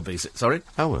on early? LBC. Sorry?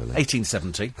 How early?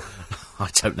 1870. I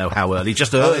don't know how early,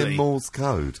 just Oh, early. in Morse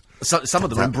code. Some of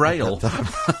them are in Braille.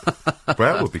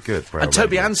 Braille would be good. Braille And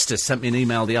Toby radio. Anstis sent me an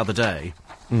email the other day.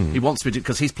 He wants me to,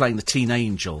 because he's playing the Teen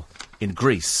Angel in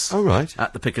Greece. Oh, right.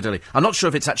 At the Piccadilly. I'm not sure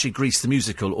if it's actually Grease the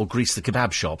Musical or Grease the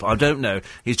Kebab Shop. I don't know.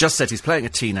 He's just said he's playing a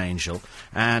Teen Angel,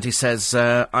 and he says,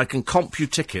 I can comp you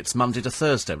tickets Monday to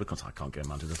Thursday. Because I can't go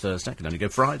Monday to Thursday. I can only go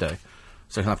Friday.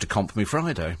 So he'll have to comp me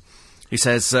Friday. He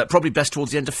says, probably best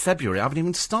towards the end of February. I haven't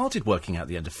even started working out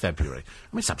the end of February.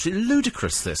 I mean, it's absolutely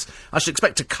ludicrous, this. I should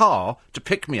expect a car to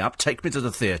pick me up, take me to the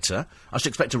theatre. I should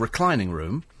expect a reclining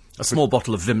room, a small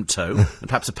bottle of Vimto, and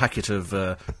perhaps a packet of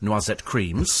noisette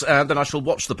creams. Then I shall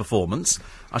watch the performance.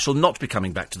 I shall not be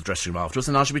coming back to the dressing room afterwards,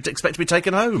 and I shall expect to be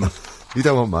taken home. You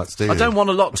don't want much, do you? I don't want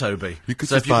a lot, Toby. You could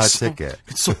So just if you buy a could ticket.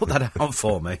 Could sort that out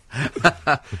for me.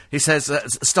 He says,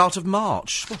 start of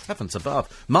March. Oh, heavens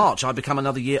above. March, I become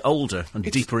another year older and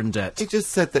deeper in debt. He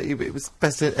just said that it was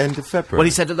best at end of February. Well,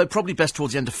 he said that they're probably best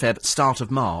towards the end of Feb, start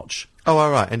of March. Oh,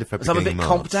 all right, end of February. So I'm a bit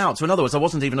beginning of comped March. out. So in other words, I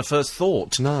wasn't even a first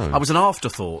thought. No. I was an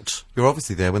afterthought. You're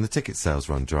obviously there when the ticket sales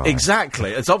run dry.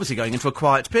 Exactly. It's obviously going into a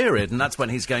quiet period, and that's when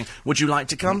he's going, would you like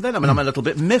to come then? I mean, I'm a little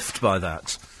bit miffed by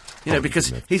that. You know, Oh,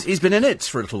 because miffed. he's been in it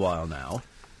for a little while now.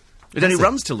 It only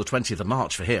runs till the 20th of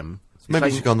March for him. Maybe you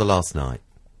He's should go on the last night.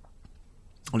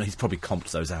 Oh, no, he's probably comped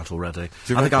those out already. I you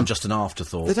think reckon? I'm just an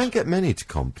afterthought. They don't get many to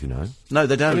comp, you know. No,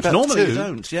 they don't. Only about Normally two. they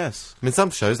don't, yes. I mean, some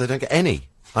shows, they don't get any.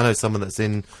 I know someone that's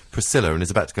in Priscilla and is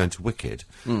about to go into Wicked,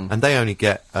 and they only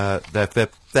get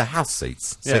their house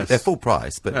seats. So Yes. they're full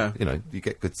price, but, Yeah. you know, you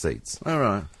get good seats. All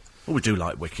right. Well, we do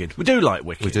like Wicked. We do like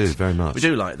Wicked. We do, very much. We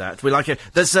do like that. We like it.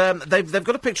 There's they've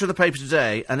got a picture of the paper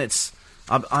today, and it's.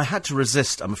 I had to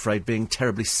resist, I'm afraid, being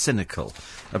terribly cynical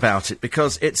about it,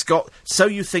 because it's got So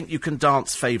You Think You Can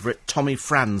Dance favourite Tommy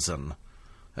Franzen.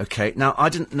 OK, now, I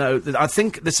didn't know... I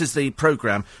think this is the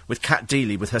programme with Kat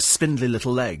Deeley with her spindly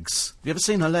little legs. Have you ever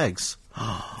seen her legs?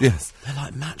 Yes. They're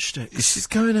like matchsticks. She's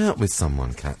going out with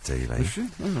someone, Kat Deeley. Is she?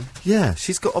 Yeah,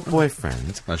 she's got a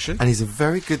boyfriend. Has she? And he's a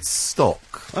very good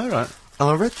stock. All right. And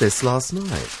I read this last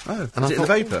night. Oh, and is it in the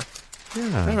paper?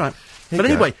 Yeah. All right. Here But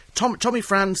you anyway, Tommy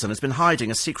Franzen has been hiding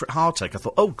a secret heartache. I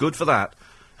thought, oh, good for that.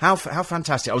 How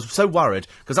fantastic. I was so worried,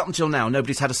 because up until now,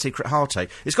 nobody's had a secret heartache.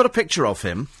 It's got a picture of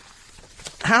him.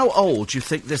 How old do you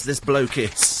think this bloke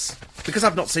is? Because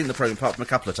I've not seen the programme apart from a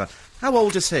couple of times. How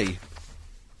old is he?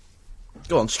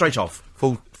 Go on, straight off.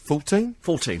 14?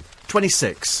 14.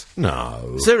 26.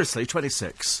 No. Seriously,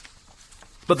 26.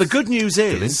 But the good news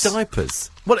Still is... in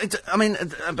diapers. Well,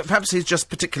 perhaps he's just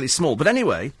particularly small. But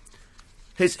anyway,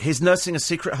 he's nursing a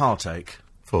secret heartache.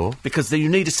 For? Because you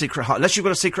need a secret heart. Unless you've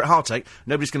got a secret heartache,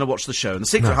 nobody's going to watch the show. And the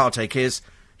secret heartache is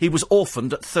he was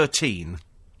orphaned at 13.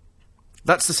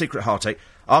 That's the secret heartache.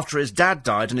 After his dad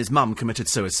died and his mum committed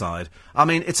suicide. I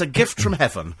mean, it's a gift from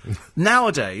heaven.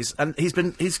 Nowadays, and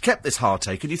he's kept this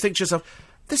heartache, and you think to yourself,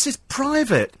 This is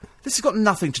private. This has got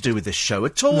nothing to do with this show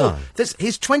at all. No.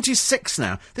 He's 26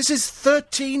 now. This is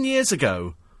 13 years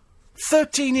ago.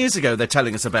 13 years ago they're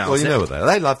telling us about Well, you it. know what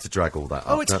they love to drag all that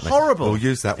up, it's don't they? horrible. We'll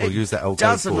use that old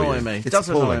does goat for annoy you. me. It's Does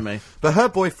annoy appalling. me. But her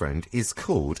boyfriend is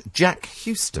called Jack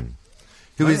Houston,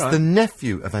 who is right. the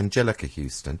nephew of Angelica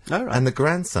Houston Oh, right. and the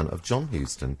grandson of John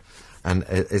Houston, and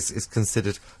is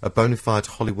considered a bona fide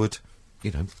Hollywood,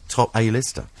 top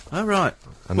A-lister. Oh, right.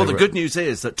 And Well, they the were- good news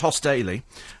is that Toss Daly,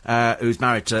 who's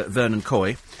married to Vernon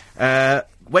Coy,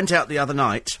 went out the other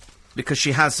night because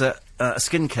she has a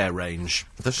skincare range.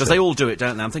 Does Because she? they all do it,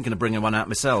 don't they? I'm thinking of bringing one out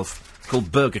myself,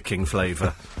 called Burger King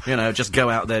flavour. Just go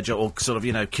out there, or sort of,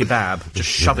 kebab, just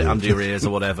shove it under your ears or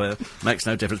whatever. Makes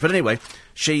no difference. But anyway,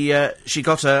 she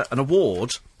got an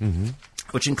award,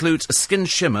 which includes a skin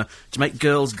shimmer to make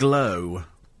girls glow.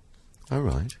 All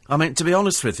right. I mean, to be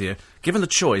honest with you, given the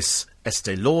choice,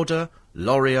 Estee Lauder,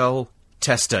 L'Oreal,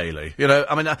 Tess Daly.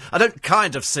 I don't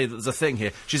kind of see that there's a thing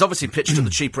here. She's obviously pitched at the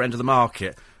cheaper end of the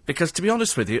market. Because, to be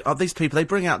honest with you, these people, they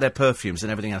bring out their perfumes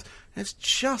and everything else. It's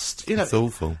just, It's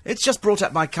awful. It's just brought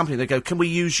out by a company. They go, can we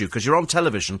use you? Because you're on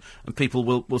television and people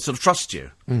will sort of trust you.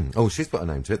 Oh, she's put a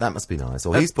name to it. That must be nice.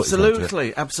 Or he's put his name to it.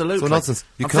 Absolutely, absolutely. So nonsense.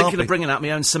 You I'm can't thinking be- of bringing out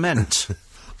my own cement.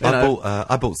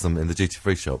 I bought some in the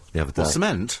duty-free shop the other day. What,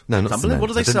 cement? No, not Unbelievable. cement. What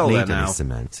do they I don't sell need there any now?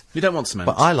 cement. You don't want cement.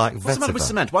 But I like What's the matter with vetiver.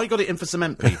 cement? Why you got it in for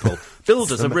cement people?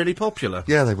 Builders are really popular.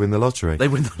 Yeah, they win the lottery. They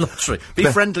win the lottery. Be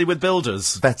friendly with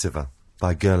builders. Vetiver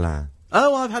by Guerlain.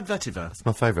 Oh, I've had vetiver. It's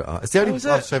my favourite art. It's the only is it?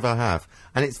 aftershave I have.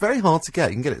 And it's very hard to get.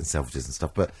 You can get it in Selfridges and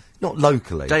stuff, but not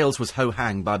locally. Dale's was Ho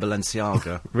Hang by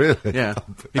Balenciaga. Really? Yeah.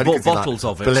 He Only bought 'cause he bottles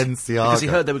liked of it. Balenciaga. Because he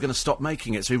heard they were going to stop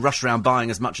making it, so he rushed around buying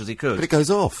as much as he could. But it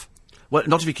goes off. Well,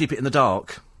 not if you keep it in the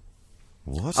dark.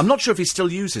 What? I'm not sure if he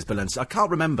still uses Balenciaga. I can't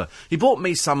remember. He bought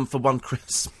me some for one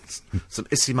Christmas. Some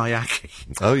Issey Miyake.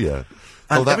 Oh, yeah.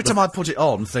 And every time I put it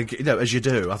on, as you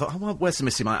do, I thought, oh, where's some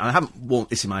Issey Miyake? I haven't worn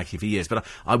Issey Miyake for years, but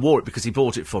I wore it because he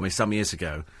bought it for me some years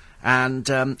ago. And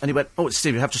he went, oh,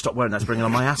 Steve, you have to stop wearing that, it's bringing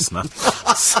on my asthma.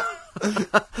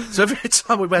 So every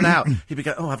time we went out, he'd be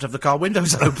going, oh, I have to have the car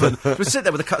windows open. We'd sit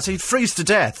there with the car, so he'd freeze to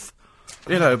death,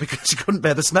 because he couldn't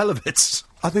bear the smell of it.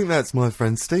 I think that's my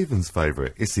friend Stephen's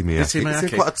favourite, Issey Miyake. Issey Miyake.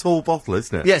 It's quite a tall bottle,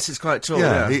 isn't it? Yes, it's quite tall,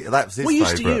 Yeah, yeah. that's his We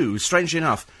used to favourite. use, strangely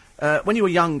enough, when you were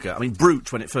younger, I mean,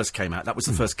 Brute, when it first came out, that was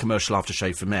the first commercial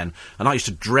aftershave for men, and I used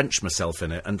to drench myself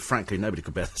in it, and frankly, nobody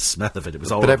could bear the smell of it. It was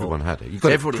horrible. But everyone had it. You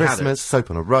got it for Everybody had Christmas, it.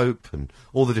 soap on a rope, and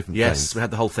all the different Yes, things. we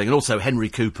had the whole thing. And also Henry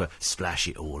Cooper, splash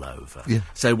it all over. Yeah.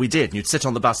 So we did, and you'd sit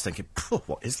on the bus thinking,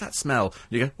 what is that smell?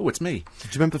 And you go, oh, it's me. Do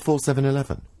you remember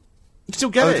 4711? You still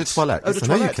get Eau it. de toilette. Eau de Yes, I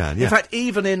know you toilette. can, yeah. In fact,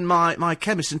 even in my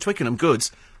chemist in Twickenham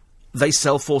Goods, they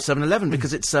sell 4711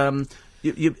 because it's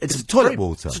it's toilet very-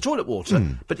 water. It's a toilet water,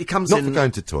 but it comes Not in. for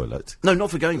going to toilet. No, not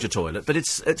for going to toilet, but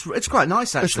it's quite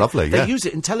nice actually. lovely, They yeah. use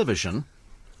it in television.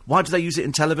 Why do they use it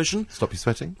in television? Stop you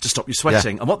sweating? To stop you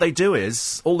sweating. Yeah. And what they do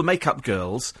is, all the makeup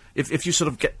girls, if you sort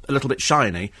of get a little bit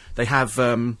shiny, they have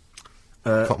Cotton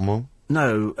wool?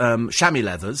 chamois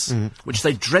leathers, Mm. which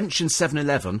they drench in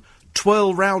 7-Eleven,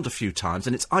 twirl round a few times,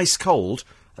 and it's ice cold,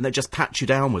 and they just pat you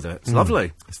down with it. It's lovely.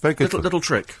 Mm. It's very good for- Little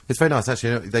trick. It's very nice,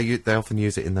 actually. They often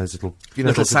use it in those little,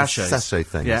 Little those sachets. sachet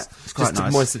things. Yeah, it's quite Just to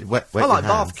nice. moisten, wet I your like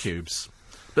hands. bath cubes.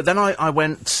 But then I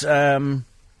went,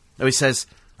 he says,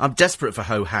 I'm desperate for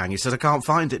Ho Hang. He says, I can't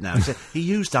find it now. He said, he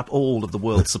used up all of the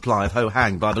world's supply of Ho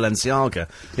Hang by Balenciaga.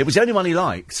 It was the only one he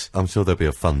liked. I'm sure there'll be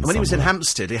a fund And when he was in somewhere.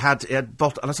 Hampstead, he had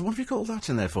bought, and I said, what have you got all that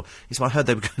in there for? He said, well, I heard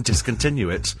they were going to discontinue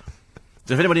it.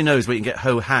 So if anybody knows where you can get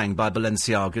Ho Hang by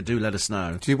Balenciaga, do let us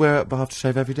know. Do you wear it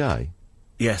aftershave every day?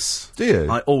 Yes. Do you?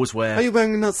 I always wear... Are you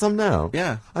wearing that some now?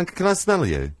 Yeah. And can I smell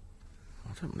you?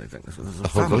 I don't really think there's a Oh,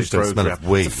 family gosh, don't smell programme. of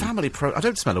wee. It's a family I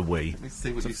don't smell a wee. Let me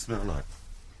see what you smell like.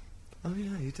 Oh,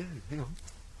 yeah, you do. Hang on.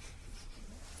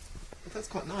 That's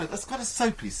quite nice. That's quite a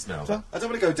soapy smell. I don't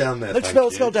want to go down there. No,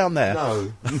 thank smell you. down there.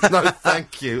 No. No,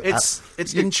 thank you. It's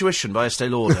Intuition by Estee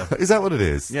Lauder. Is that what it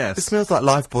is? Yes. It smells like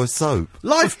Lifebuoy soap.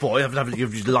 Lifebuoy? I've never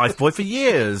used Lifebuoy for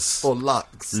years. Or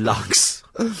Lux. Lux.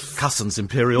 Cusson's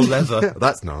Imperial Leather. Yeah,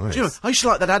 that's nice. Do you know, I used to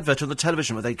like that advert on the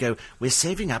television where they go, we're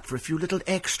saving up for a few little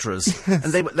extras. And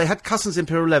they had Cusson's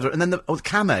Imperial Leather and then the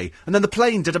Camay, and then the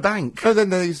plane did a bank. And then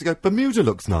they used to go, Bermuda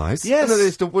looks nice. Yes. And then they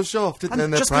used to whoosh off, didn't they? in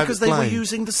And their just private because they were plane.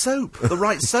 using the soap, the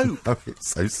right soap. Oh, it's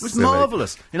so It was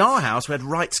marvellous. In our house, we had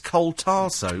Wright's coal tar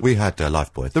soap. We had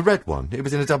Lifebuoy. The red one. It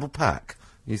was in a double pack.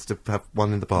 You used to have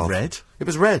one in the bathroom. Red? It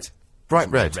was red. Bright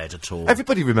red. red at all.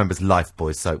 Everybody remembers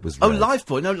Lifebuoy soap was Oh, red.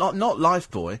 Lifebuoy. No, not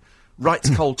Lifebuoy. Wright's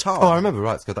coal tar. Oh, I remember,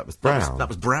 right, that was brown. That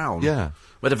was brown. Yeah.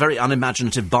 We had a very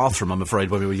unimaginative bathroom, I'm afraid,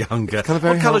 when we were younger. Kind of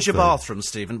very What colour's your healthy. bathroom,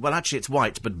 Stephen? Well, actually, it's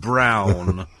white, but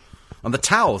brown. And the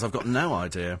towels, I've got no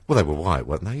idea. Well, they were white,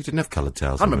 weren't they? You didn't have coloured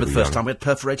towels. I remember the first time we had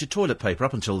perforated toilet paper.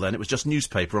 Up until then, it was just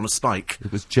newspaper on a spike.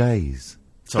 It was Jay's.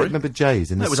 Sorry? Remember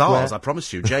Jay's in the No, it was square? ours, I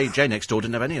promise you. Jay next door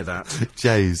didn't have any of that.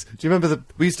 Jay's. Do you remember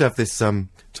we used to have this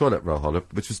toilet roll holder,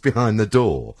 which was behind the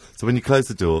door. So when you close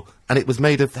the door, and it was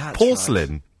made of That's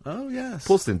porcelain. Right. Oh, yes.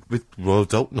 Porcelain with Royal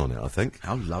Dalton on it, I think.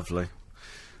 How lovely.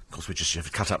 Of course, we just have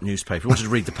to cut up newspaper. We wanted to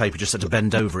read the paper, just had to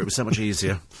bend over. It was so much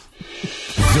easier.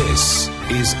 This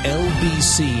is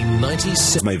LBC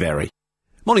 97. May vary.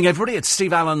 Morning, everybody. It's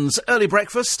Steve Allen's Early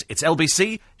Breakfast. It's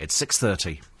LBC. It's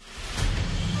 6:30.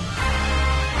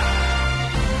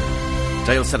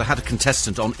 Dale said I had a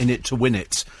contestant on In It to Win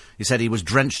It. He said he was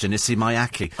drenched in issey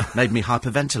miyake. Made me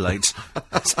hyperventilate.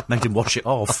 Made him wash it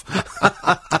off.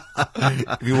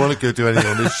 If you want to go do anything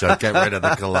on this show, get rid of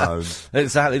the cologne.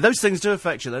 Exactly. Those things do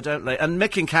affect you, though, don't they? And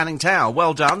Mick in Canning Tower,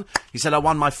 well done. He said I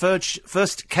won my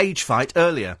first cage fight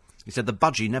earlier. He said the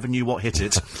budgie never knew what hit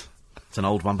it. It's an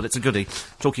old one, but it's a goodie.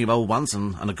 Talking of old ones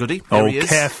and a goodie, there he is.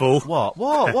 Careful. What?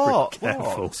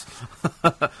 Careful.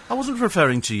 I wasn't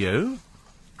referring to you,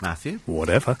 Matthew.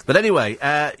 Whatever. But anyway,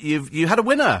 you had a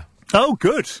winner. Oh,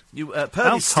 good. You About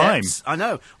Pearly time. Steps. I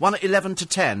know. Won at 11 to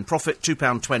 10. Profit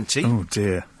 £2.20. Oh,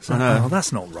 dear. I know. Oh,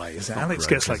 that's not right, is it? Alex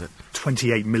great, gets like is it?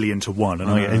 28 million to 1 and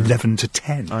I get 11 to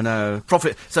 10. I know.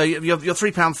 Profit. So you're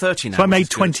 £3.30 now. So I which made is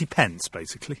good. 20 pence,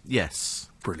 basically. Yes.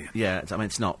 Brilliant. Yeah. I mean,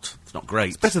 it's not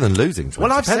great. Better than losing 20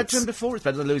 Well, I've said pence. to him before, it's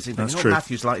better than losing. But That's you know true. what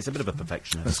Matthew's like? He's a bit of a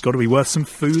perfectionist. It's got to be worth some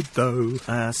food, though.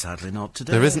 Sadly not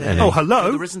today. There isn't any. Oh,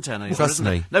 hello? There isn't any. Trust there isn't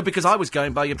me. No, because I was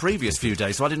going by your previous few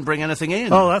days, so I didn't bring anything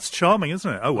in. Oh, that's charming,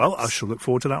 isn't it? Oh, well, I shall look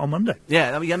forward to that on Monday.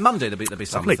 Yeah, Monday there'll be Lovely.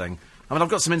 something. I mean, I've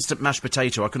got some instant mashed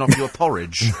potato. I can offer you a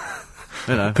porridge.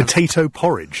 You know. Potato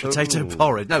porridge. Potato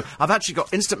porridge. No, I've actually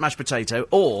got instant mashed potato,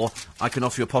 or I can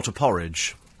offer you a pot of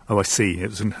porridge. Oh, I see.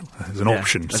 It's an Yeah,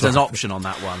 option. There's so- an option on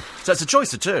that one. So it's a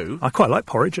choice of two. I quite like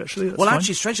porridge, actually. That's Well, fine.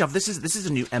 actually, strange enough, this is a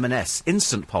new M&S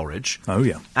instant porridge. Oh,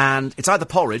 yeah. And it's either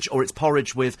porridge or it's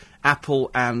porridge with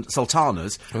apple and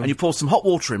sultanas. And you pour some hot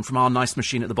water in from our nice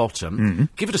machine at the bottom.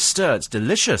 Give it a stir. It's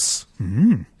delicious. Do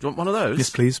you want one of those? Yes,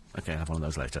 please. Okay, I'll have one of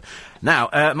those later. Now,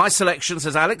 my selection,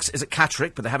 says Alex, is at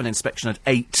Catterick, but they have an inspection at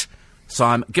 8. So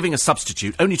I'm giving a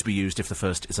substitute, only to be used if the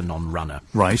first is a non-runner.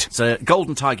 Right. So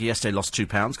Golden Tiger yesterday lost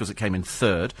 £2 because it came in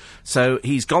third. So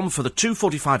he's gone for the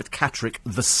 2.45 at Catterick,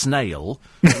 the Snail.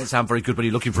 Doesn't sound very good when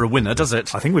you're looking for a winner, does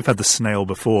it? I think we've had the snail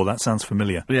before. That sounds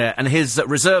familiar. Yeah, and his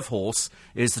reserve horse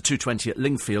is the 2.20 at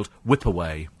Lingfield, Whip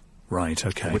Away. Right,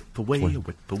 okay. Whip away,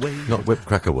 whip away. Not whip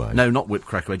cracker way. No, not Whip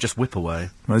Crack Away, just Whip Away.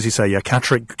 Well, as you say, yeah,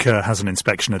 Catterick has an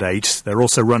inspection at 8. They're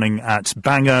also running at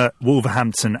Bangor,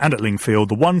 Wolverhampton and at Lingfield.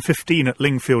 The 1.15 at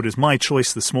Lingfield is my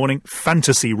choice this morning.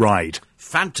 Fantasy Ride.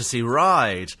 Fantasy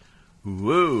Ride.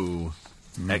 Woo.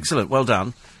 Excellent, well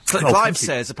done. thank Clive you.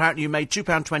 says, apparently you made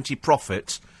 £2.20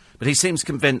 profit, but he seems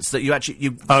convinced that you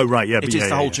actually... Oh, right, yeah. It but is yeah, the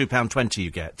yeah, whole yeah. £2.20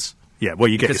 you get. Yeah, well,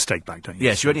 you get your Because- steak back, don't you?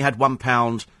 Yes, you only had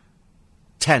 £1.10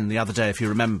 the other day, if you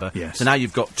remember. Yes. So now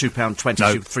you've got £2.20,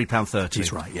 No. £3.30.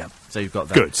 He's right, yeah. So you've got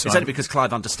that. Good, It's so only I'm because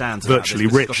Clive understands about virtually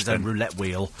this, because rich, he's got his own then. roulette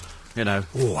wheel, you know.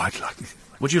 Oh, I'd like...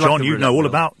 Would you like John, the you roulette know all wheel?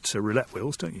 about roulette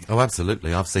wheels, don't you? Oh,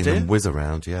 absolutely. I've seen Do them you? whiz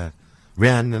around, yeah.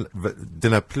 Rien de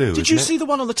la Pluie, Did you see the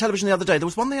one on the television the other day? There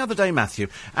was one the other day, Matthew,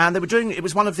 and they were doing... It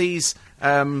was one of these...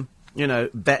 you know,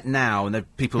 bet now,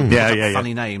 and people Yeah, put up yeah, funny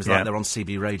yeah. names Yeah. like they're on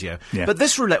CB radio. Yeah. But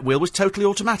this roulette wheel was totally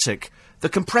automatic. The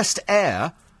compressed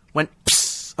air went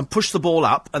psst and pushed the ball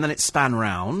up, and then it span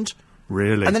round.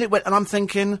 Really? And then it went, and I'm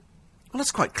thinking, well,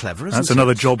 that's quite clever, isn't That's it?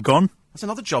 another job gone. That's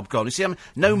another job gone. You see,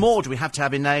 no more do we have to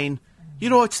have inane.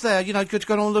 You're right there, you know, good,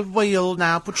 go on the wheel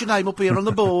now, put your name up here on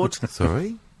the board.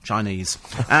 Sorry? Chinese.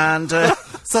 And,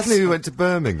 Suddenly we went to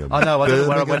Birmingham. I know, I don't know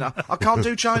where I went. Birmingham. I can't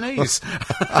do Chinese.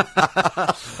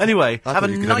 Anyway, I have a thought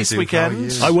you could only nice do how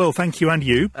weekend. you- I will, thank you, and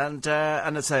you. And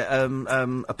let's say,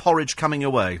 a porridge coming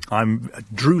your way. I'm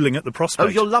drooling at the prospect.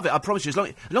 Oh, you'll love it, I promise you. As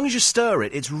long as you stir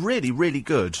it, it's really, really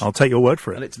good. I'll take your word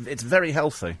for And it. it's very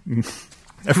healthy.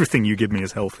 Everything you give me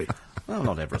is healthy. Well,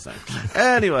 not everything.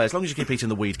 Anyway, as long as you keep eating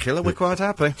the weed killer, we're quite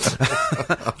happy.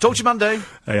 Talk to you Monday.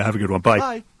 Hey, have a good one. Bye.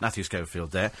 Bye. Matthew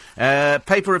Schofield there.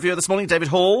 Paper reviewer this morning, David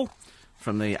Hall,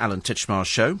 from the Alan Titchmarsh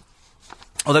Show.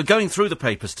 Although going through the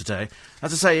papers today,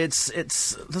 as I say,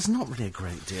 there's not really a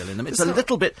great deal in them. It's a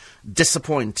little bit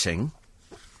disappointing.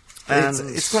 And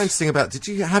It's quite interesting about...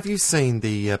 Have you seen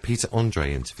the Peter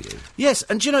Andre interview? yes,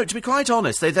 and do you know, to be quite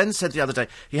honest, they then said the other day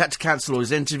he had to cancel all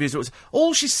his interviews.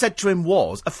 All she said to him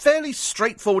was a fairly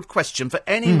straightforward question for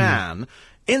any man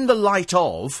in the light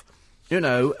of, you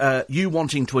know, you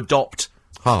wanting to adopt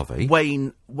Harvey.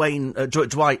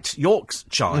 Dwight York's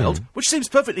child, which seems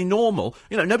perfectly normal.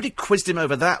 You know, nobody quizzed him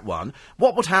over that one.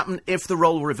 What would happen if the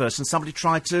role were reversed and somebody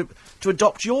tried to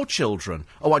adopt your children?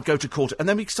 Oh, I'd go to court. And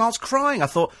then he starts crying. I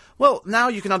thought, well, now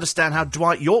you can understand how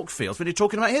Dwight York feels when you're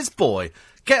talking about his boy.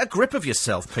 Get a grip of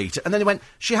yourself, Peter. And then he went,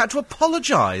 she had to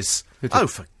apologise. Oh,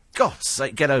 for God's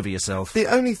sake, get over yourself. The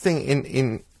only thing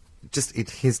in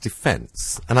his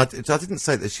defence, and I didn't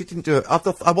say that she didn't do it.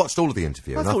 I watched all of the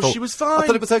interview. I and thought she was fine. I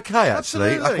thought it was okay, actually.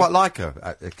 Absolutely. I quite like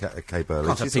her, Kay Burley.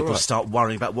 Can't have She's people all right. start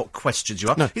worrying about what questions you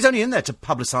ask. No. He's only in there to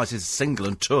publicise his single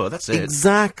and tour, that's it.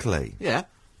 Exactly. Yeah.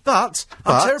 But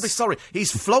I'm terribly sorry.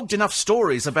 He's flogged enough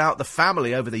stories about the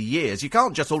family over the years. You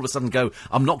can't just all of a sudden go,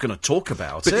 I'm not going to talk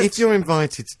about it. But if you're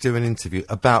invited to do an interview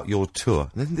about your tour,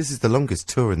 and this is the longest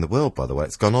tour in the world, by the way.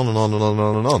 It's gone on and on and on and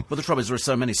on and on. Well, the trouble is there are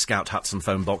so many scout huts and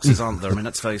phone boxes, aren't there? I mean,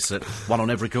 let's face it, one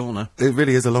on every corner. It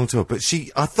really is a long tour. But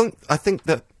I think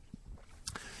that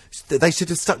they should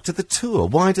have stuck to the tour.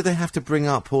 Why do they have to bring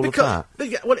up all of that?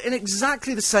 Well, in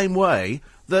exactly the same way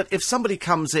that if somebody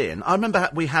comes in, I remember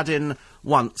we had in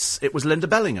once, it was Linda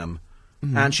Bellingham,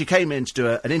 and she came in to do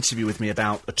an interview with me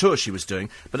about a tour she was doing,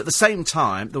 but at the same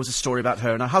time, there was a story about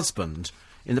her and her husband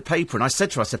in the paper, and I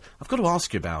said to her, I've got to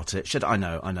ask you about it. She said, I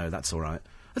know, that's all right.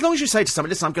 As long as you say to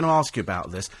somebody, listen, I'm going to ask you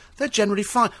about this, they're generally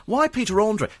fine. Why Peter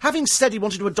Andre? Having said he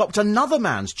wanted to adopt another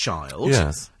man's child,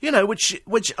 yes, you know, which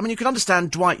I mean, you can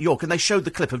understand Dwight York, and they showed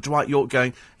the clip of Dwight York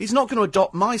going, he's not going to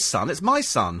adopt my son, it's my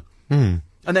son.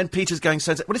 And then Peter's going,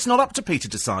 well, it's not up to Peter to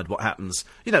decide what happens.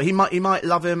 You know, he might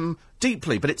love him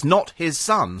deeply, but it's not his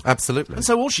son. Absolutely. And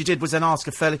so all she did was then ask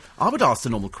I would ask the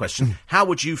normal question, how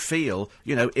would you feel,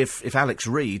 you know, if Alex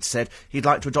Reid said he'd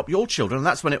like to adopt your children? And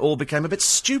that's when it all became a bit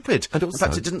stupid. And also, in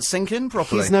fact, it didn't sink in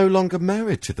properly. He's no longer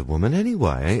married to the woman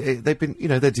anyway. They've been, you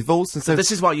know, they're divorced, and so...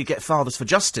 This is why you get Fathers for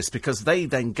Justice, because they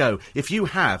then go, if you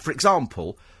have, for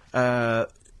example,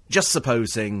 just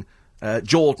supposing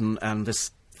Jordan and this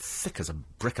thick as a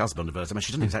brick husband of hers, I mean,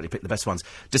 she doesn't exactly pick the best ones,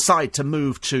 decide to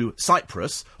move to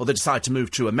Cyprus, or they decide to move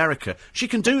to America, she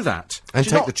can do that. And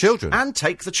take the children. And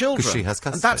take the children. Because she has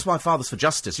custody. And that's why Fathers for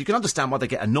Justice, you can understand why they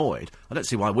get annoyed. I don't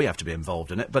see why we have to be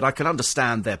involved in it, but I can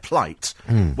understand their plight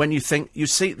when you think, you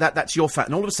see that's your fact,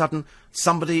 and all of a sudden,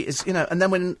 somebody is, you know, and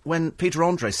then when Peter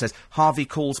Andre says, Harvey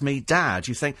calls me Dad,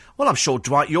 you think, well, I'm sure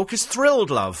Dwight York is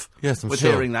thrilled, love, yes, with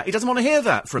sure. hearing that. He doesn't want to hear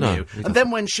that from you. And then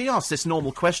when she asks this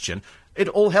normal question,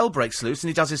 all hell breaks loose, and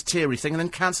he does his teary thing and then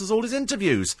cancels all his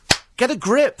interviews. Get a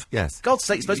grip. Yes. God's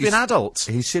sake, he's supposed to be an adult.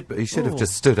 He should have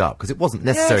just stood up, because it wasn't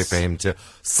necessary for him to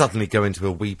suddenly go into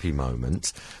a weepy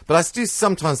moment. But I do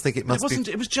sometimes think it must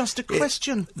be... It was just a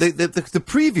question. The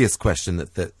previous question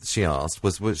that she asked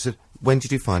was when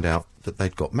did you find out that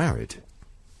they'd got married?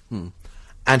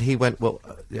 And he went, well,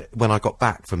 when I got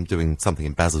back from doing something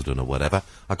in Basildon or whatever,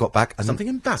 I got back and... Something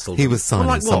in Basildon? He was signing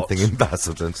well, like something in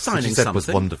Basildon. Signing which he said something? was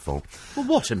wonderful. Well,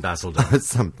 what in Basildon?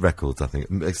 Some records, I think.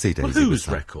 CDs. Well, whose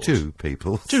records? Two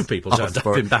people. Two people turned up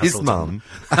in Basildon. His mum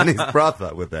and his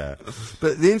brother were there.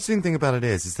 But the interesting thing about it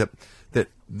is that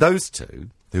those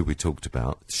two, who we talked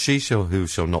about, who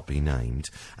shall not be named,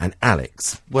 and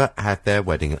Alex, had their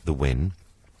wedding at the Wynn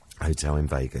Hotel in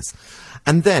Vegas.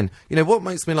 And then, you know, what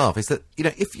makes me laugh is that, you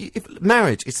know, if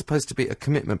marriage is supposed to be a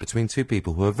commitment between two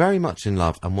people who are very much in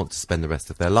love and want to spend the rest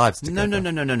of their lives together...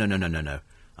 No.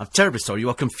 I'm terribly sorry, you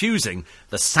are confusing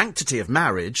the sanctity of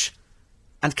marriage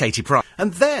and Katie Price.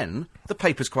 And then, the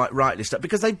paper's quite rightly stuck,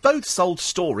 because they both sold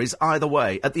stories either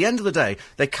way. At the end of the day,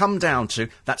 they come down to,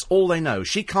 that's all they know.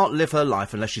 She can't live her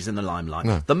life unless she's in the limelight.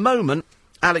 No. The moment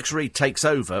Alex Reid takes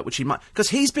over, which he might... Because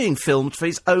he's being filmed for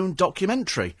his own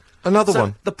documentary. Another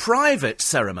one. The private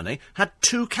ceremony had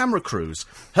 2 camera crews.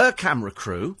 Her camera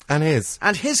crew... And his.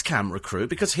 And his camera crew,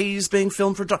 because he's being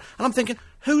filmed for a... And I'm thinking,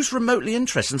 who's remotely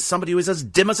interested in somebody who is as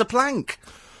dim as a plank?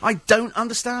 I don't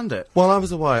understand it. While I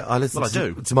was away, I listened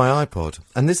to my iPod,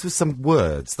 and this was some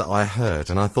words that I heard,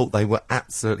 and I thought they were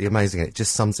absolutely amazing, and it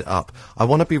just sums it up. I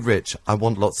want to be rich, I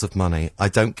want lots of money, I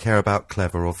don't care about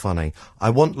clever or funny.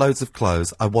 I want loads of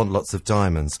clothes, I want lots of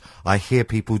diamonds. I hear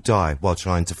people die while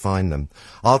trying to find them.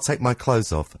 I'll take my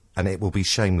clothes off, and it will be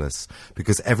shameless,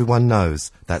 because everyone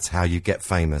knows that's how you get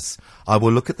famous. I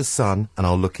will look at the sun, and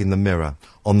I'll look in the mirror.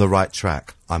 On the right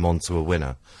track, I'm on to a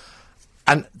winner.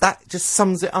 And that just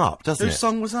sums it up, doesn't it? Whose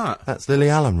song was that? That's Lily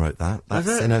Allen wrote that.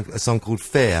 That's in a song called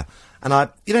Fear. And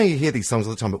you hear these songs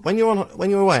all the time, but when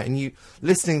you're away and you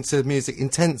listening to music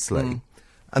intensely,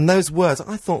 and those words,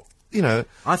 I thought, you know...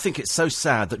 I think it's so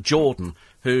sad that Jordan,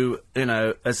 who, you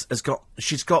know,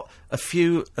 she's got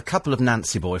a couple of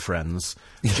Nancy boyfriends.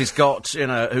 She's got, you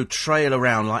know, who trail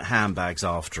around like handbags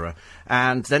after her.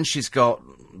 And then she's got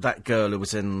that girl who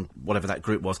was in whatever that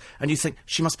group was, and you think,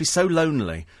 she must be so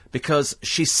lonely, because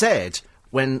she said,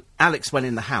 when Alex went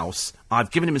in the house,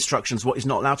 I've given him instructions what he's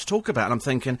not allowed to talk about, and I'm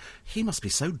thinking, he must be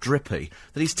so drippy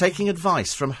that he's taking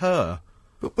advice from her.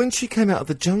 But when she came out of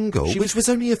the jungle, which was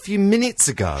only a few minutes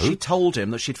ago... She told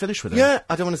him that she'd finished with him. Yeah,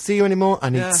 I don't want to see you anymore,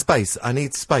 I need space, I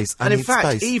need space, I need space. And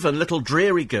in fact, even little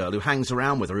dreary girl who hangs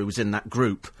around with her, who was in that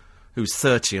group, who's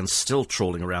 30 and still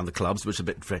trawling around the clubs, which is a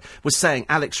bit... was saying,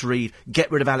 Alex Reid,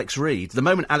 get rid of Alex Reid. The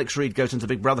moment Alex Reid goes into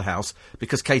the Big Brother house,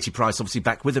 because Katie Price obviously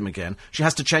back with him again, she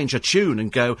has to change her tune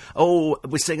and go, oh,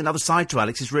 we're seeing another side to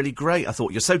Alex, he's really great. I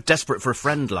thought, you're so desperate for a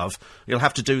friend, love, you'll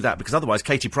have to do that, because otherwise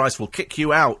Katie Price will kick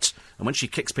you out. And when she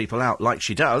kicks people out, like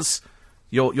she does,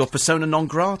 you're persona non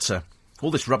grata.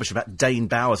 All this rubbish about Dane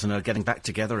Bowers and her getting back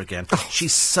together again. Oh,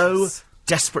 she's so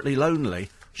desperately lonely.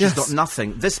 She's got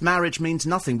nothing. This marriage means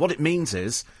nothing. What it means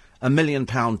is £1 million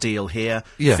deal here,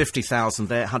 50,000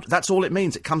 there, 100. That's all it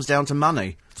means. It comes down to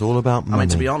money. It's all about money. I mean,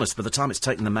 to be honest, by the time it's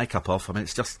taken the makeup off, I mean,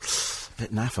 it's just a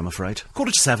bit naff, I'm afraid.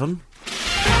 7:15.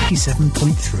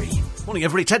 97.3. Morning,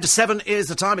 everybody. 10 to 7 is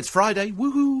the time. It's Friday.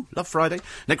 Woohoo! Love Friday.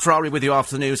 Nick Ferrari with you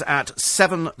after the news at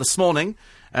 7 this morning.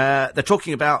 They're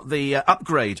talking about the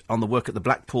upgrade on the work at the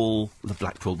Blackwall Tunnel. The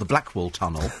Blackwall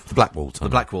Tunnel. The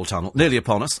Blackwall Tunnel. Nearly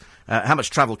upon us. How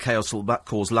much travel chaos will that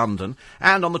cause London?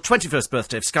 And on the 21st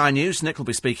birthday of Sky News, Nick will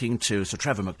be speaking to Sir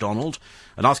Trevor MacDonald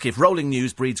and asking if rolling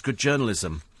news breeds good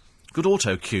journalism. Good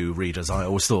auto-cue readers, I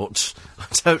always thought. I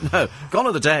don't know. Gone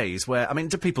are the days where, I mean,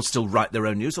 do people still write their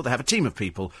own news, or they have a team of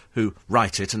people who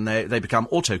write it and they become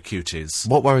auto-cuties?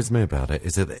 What worries me about it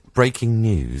is that breaking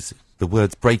news, the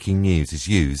words breaking news is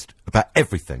used about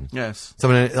everything. Yes. So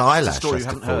an eyelash story has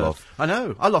you to haven't fall heard. off. I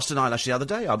know. I lost an eyelash the other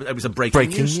day. It was a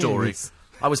breaking news story.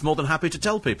 I was more than happy to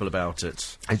tell people about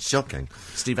it. It's shocking.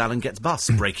 Steve Allen gets bus.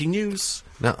 Breaking news.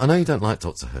 Now, I know you don't like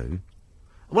Doctor Who.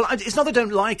 Well, it's not that I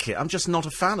don't like it. I'm just not a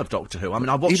fan of Doctor Who. I mean,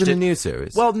 I watched Even it... the new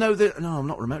series? Well, no, I'm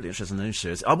not remotely interested in the new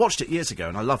series. I watched it years ago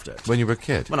and I loved it. When you were a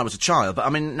kid? When I was a child. But, I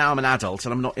mean, now I'm an adult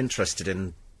and I'm not interested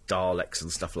in Daleks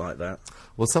and stuff like that.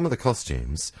 Well, some of the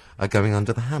costumes are going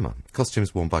under the hammer.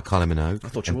 Costumes worn by Kylie Minogue I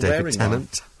thought you and were David wearing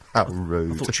Tennant. How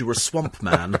rude. I thought you were a swamp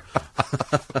man.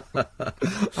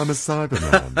 I'm a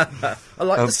Cyberman. I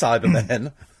like the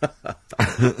Cybermen.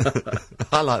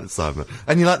 I like the Cybermen.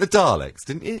 And you like the Daleks,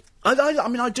 didn't you? I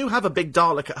mean, I do have a big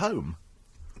Dalek at home.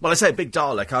 Well, I say a big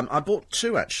Dalek. I bought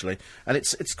two, actually. And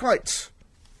it's quite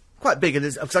big,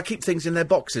 because I keep things in their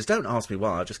boxes. Don't ask me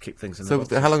why, I just keep things in their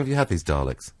boxes. So, how long have you had these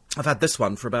Daleks? I've had this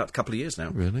one for about a couple of years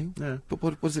now. Really? Yeah. But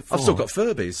what was it for? I've still got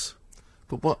Furbies.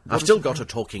 But what I've still got a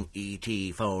talking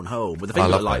E.T. phone home with the I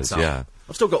finger love that lights those, up. yeah.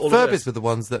 I've still got all of Furbies those. were the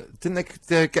ones that... Didn't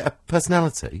they get a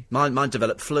personality? Mine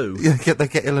developed flu. Yeah, they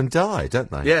get ill and die,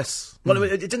 don't they? Yes. Well,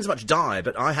 it didn't so much die,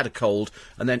 but I had a cold,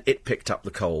 and then it picked up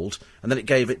the cold, and then it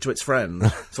gave it to its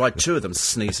friend. So I had two of them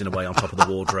sneezing away on top of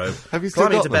the wardrobe. Have you still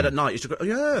Climbing got into bed them? at night,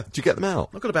 yeah. Did you get them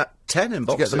out? I've got about 10 in Did you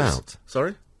boxes. get them out?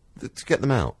 Sorry? Did you get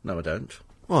them out? No, I don't.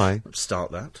 Why? Let's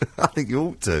start that. I think you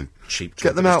ought to. Cheap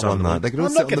Get them talk at out this time one of the night. They can all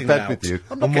I'm sit not on the getting bed them with out. you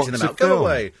I'm not and getting watch them a out. Go film.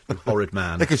 away, you horrid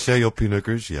man. They can share your Pinot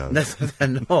Grigio. No,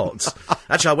 they're not.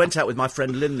 Actually, I went out with my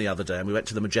friend Lynn the other day and we went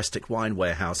to the Majestic Wine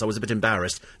Warehouse. I was a bit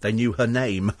embarrassed. They knew her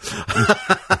name.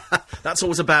 That's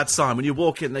always a bad sign. When you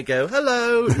walk in, they go,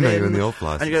 hello, They know Lynn. you're in the off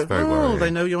licence. And you go, Very oh, worrying.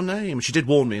 they know your name. She did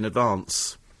warn me in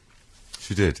advance.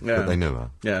 She did, Yeah. but they knew her.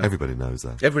 Yeah. Everybody knows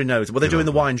her. Everybody knows. Well, they do in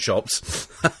the You're wine shops.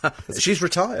 She's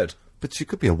retired. But she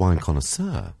could be a wine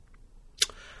connoisseur.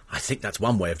 I think that's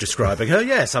one way of describing her,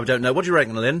 yes. I don't know. What do you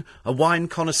reckon, Lynn? A wine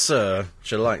connoisseur.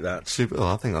 She'll like that.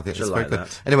 I think that's She'll very like good.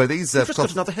 that. Anyway, these... We've just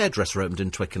got another hairdresser opened in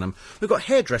Twickenham. We've got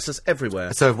hairdressers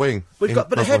everywhere. So have we. We've got,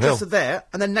 but a Muswell hairdresser Hill. there,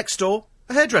 and then next door,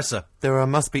 a hairdresser. There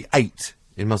must be 8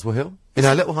 in Muswell Hill. In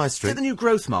our little high Is street. it the new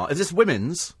growth mart? Is this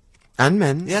women's? And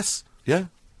men's. Yes. Yeah.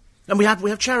 And we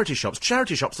have charity shops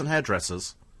and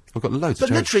hairdressers. We've got loads But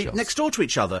of charity literally shops. next door to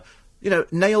each other. You know,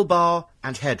 nail bar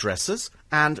and hairdressers,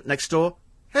 and next door,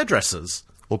 hairdressers.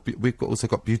 Or we've also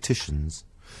got beauticians.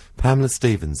 Pamela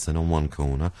Stevenson on one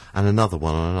corner and another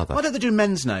one on another. Why don't they do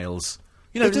men's nails?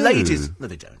 You know, They do. ladies... No,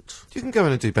 they don't. You can go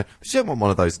in and do better. But you don't want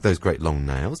one of those great long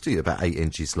nails, do you? About 8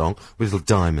 inches long with little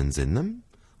diamonds in them.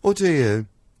 Or do you?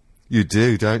 You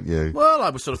do, don't you? Well, I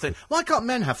was sort of thinking, why can't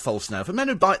men have false nails? For men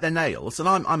who bite their nails, and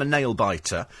I'm a nail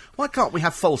biter, why can't we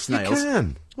have false nails? You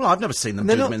can. Well, I've never seen them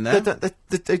They're do not, them in there.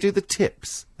 they do the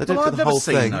tips. They don't Well, do I've the never whole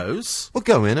seen thing. those. Well,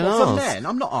 go in and Well, for ask. men,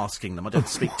 I'm not asking them. I don't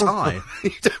speak Thai.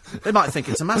 They might think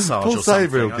it's a massage Paul or something.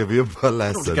 Savoury will give you a I don't want to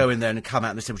lesson. go in there and come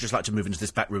out and say, would you just like to move into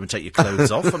this back room and take your clothes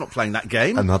off? I'm not playing that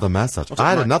game. Another massage.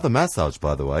 I had another massage,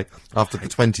 by the way, after the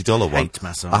 $20 one. hate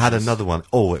massages. I had another one.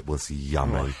 Oh, it was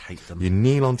yummy. Oh, I hate them. You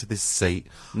kneel onto this seat.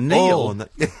 Kneel? Oh, and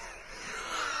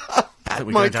I think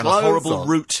we're going down a horrible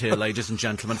route here, ladies and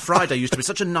gentlemen. Friday used to be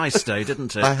such a nice day,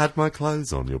 didn't it? I had my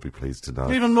clothes on, you'll be pleased to know.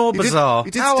 Even more bizarre.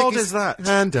 He did How stick odd his is that?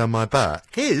 hand down my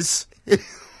back. His?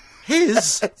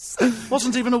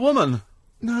 Wasn't even a woman.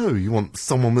 No, you want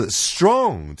someone that's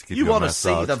strong to give you a want to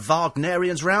massage. see the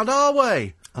Wagnerians round our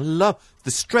way. I love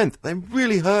the strength. They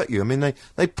really hurt you. I mean,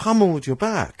 they pummeled your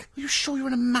back. Are you sure you're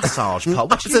in a massage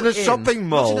pub? I was in a shopping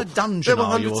mall. Not in a dungeon, there were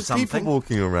are you, hundreds or of something? people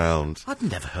walking around. I've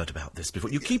never heard about this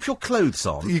before. You keep your clothes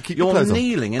on. You keep You're your clothes on,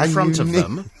 kneeling in and front you of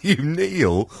them. You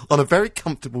kneel on a very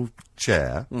comfortable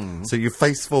chair, so you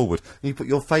face forward, and you put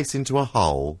your face into a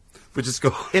hole. We just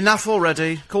got Enough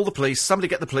already. Call the police. Somebody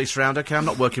get the police round. OK, I'm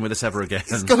not working with this ever again.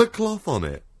 it's got a cloth on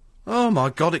it, Oh, my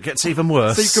God, it gets even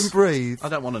worse. so you can breathe. I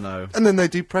don't want to know. And then they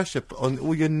do pressure on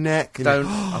all your neck. And Don't.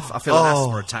 I feel an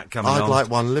asthma attack coming I'd on. like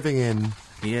one living in.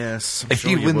 Yes. I'm If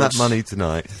sure you win that would. money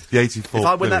tonight, the 84 If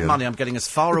I win that billion, money, I'm getting as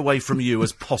far away from you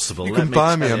as possible. You let can me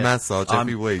buy me tell a you. massage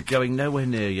every I'm week. Going nowhere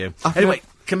near you. I feel- Anyway,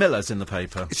 Camilla's in the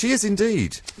paper She is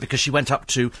indeed. because she went up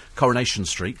to Coronation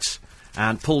Street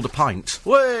and pulled a pint.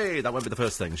 Way! That won't be the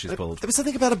first thing she's pulled. There was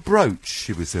something about a brooch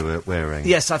she was wearing.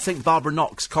 Yes, I think Barbara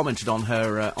Knox commented on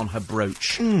her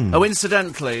brooch. Oh,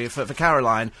 incidentally, for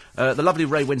Caroline, the lovely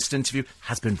Ray Winston interview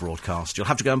has been broadcast. You'll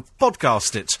have to go and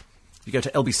podcast it. You go to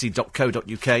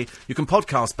lbc.co.uk. You can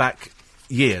podcast back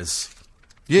years.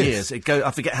 Yes.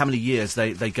 I forget how many years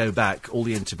they go back, all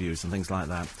the interviews and things like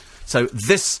that. So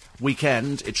this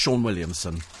weekend, it's Sean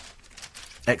Williamson,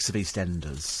 ex of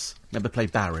EastEnders. Remember,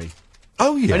 played Barry.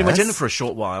 Oh, yes. Only went in for a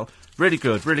short while. Really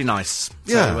good, really nice.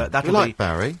 Yeah, so, that'll we like be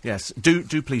Barry. Yes, do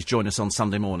please join us on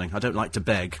Sunday morning. I don't like to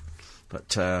beg,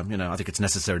 but I think it's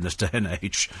necessary in this day and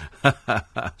age.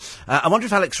 I wonder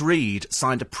if Alex Reid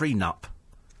signed a prenup.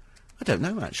 I don't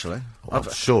know actually. I'm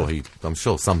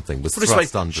sure something was Put it this way,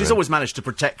 thrust under she's him. always managed to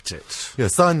protect it. Yeah,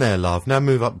 sign there, love. Now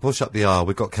move up, push up the aisle.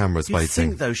 We've got cameras You waiting.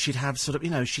 think though she'd have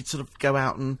she'd sort of go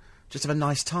out and just have a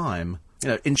nice time.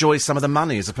 Enjoy some of the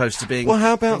money as opposed to being. Well,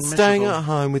 how about being staying miserable. at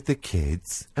home with the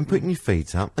kids and putting your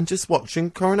feet up and just watching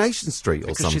Coronation Street or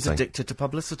Because something? she's addicted to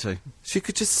publicity. She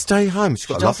could just stay home. She's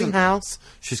got a lovely doesn't. house.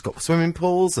 She's got swimming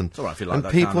pools and, It's all right if you like and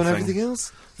that people kind of and thing. everything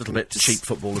else. A little bit cheap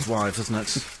footballers' wives, isn't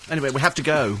it? Anyway, we have to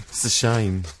go. It's a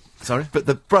shame. Sorry? But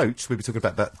the brooch, we were talking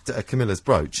about that Camilla's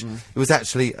brooch, it was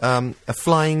actually a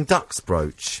flying duck's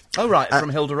brooch. Oh, right, from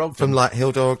Hilda Ogden. From like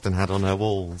Hilda Ogden had on her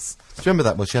walls. Do you remember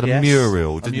that one? She had Yes, a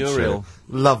mural, a didn't mural.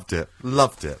 she? Loved it.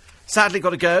 Loved it. Sadly,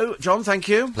 got to go. John, thank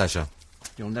you. Pleasure.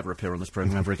 You'll never appear on this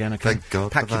programme ever again, OK? Thank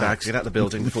God Pack for your that. bags, get out of the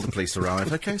building before the police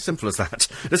arrive. OK, simple as that.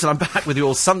 Listen, I'm back with you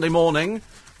all Sunday morning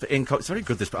for It's very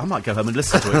good, this, but I might go home and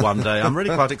listen to it one day. I'm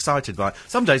really quite excited by it.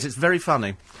 Some days it's very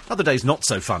funny. Other days not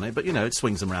so funny, but, it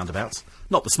swings and roundabouts.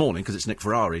 Not this morning, because it's Nick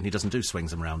Ferrari and he doesn't do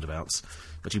swings and roundabouts.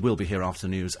 But he will be here after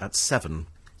the news at 7.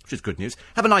 Which is good news.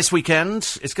 Have a nice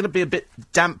weekend. It's going to be a bit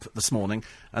damp this morning,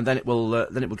 and then it will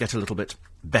get a little bit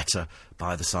better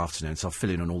by this afternoon. So I'll fill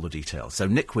in on all the details. So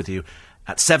Nick with you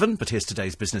at 7. But here's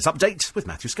today's business update with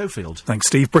Matthew Schofield. Thanks,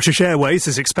 Steve. British Airways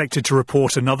is expected to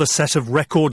report another set of record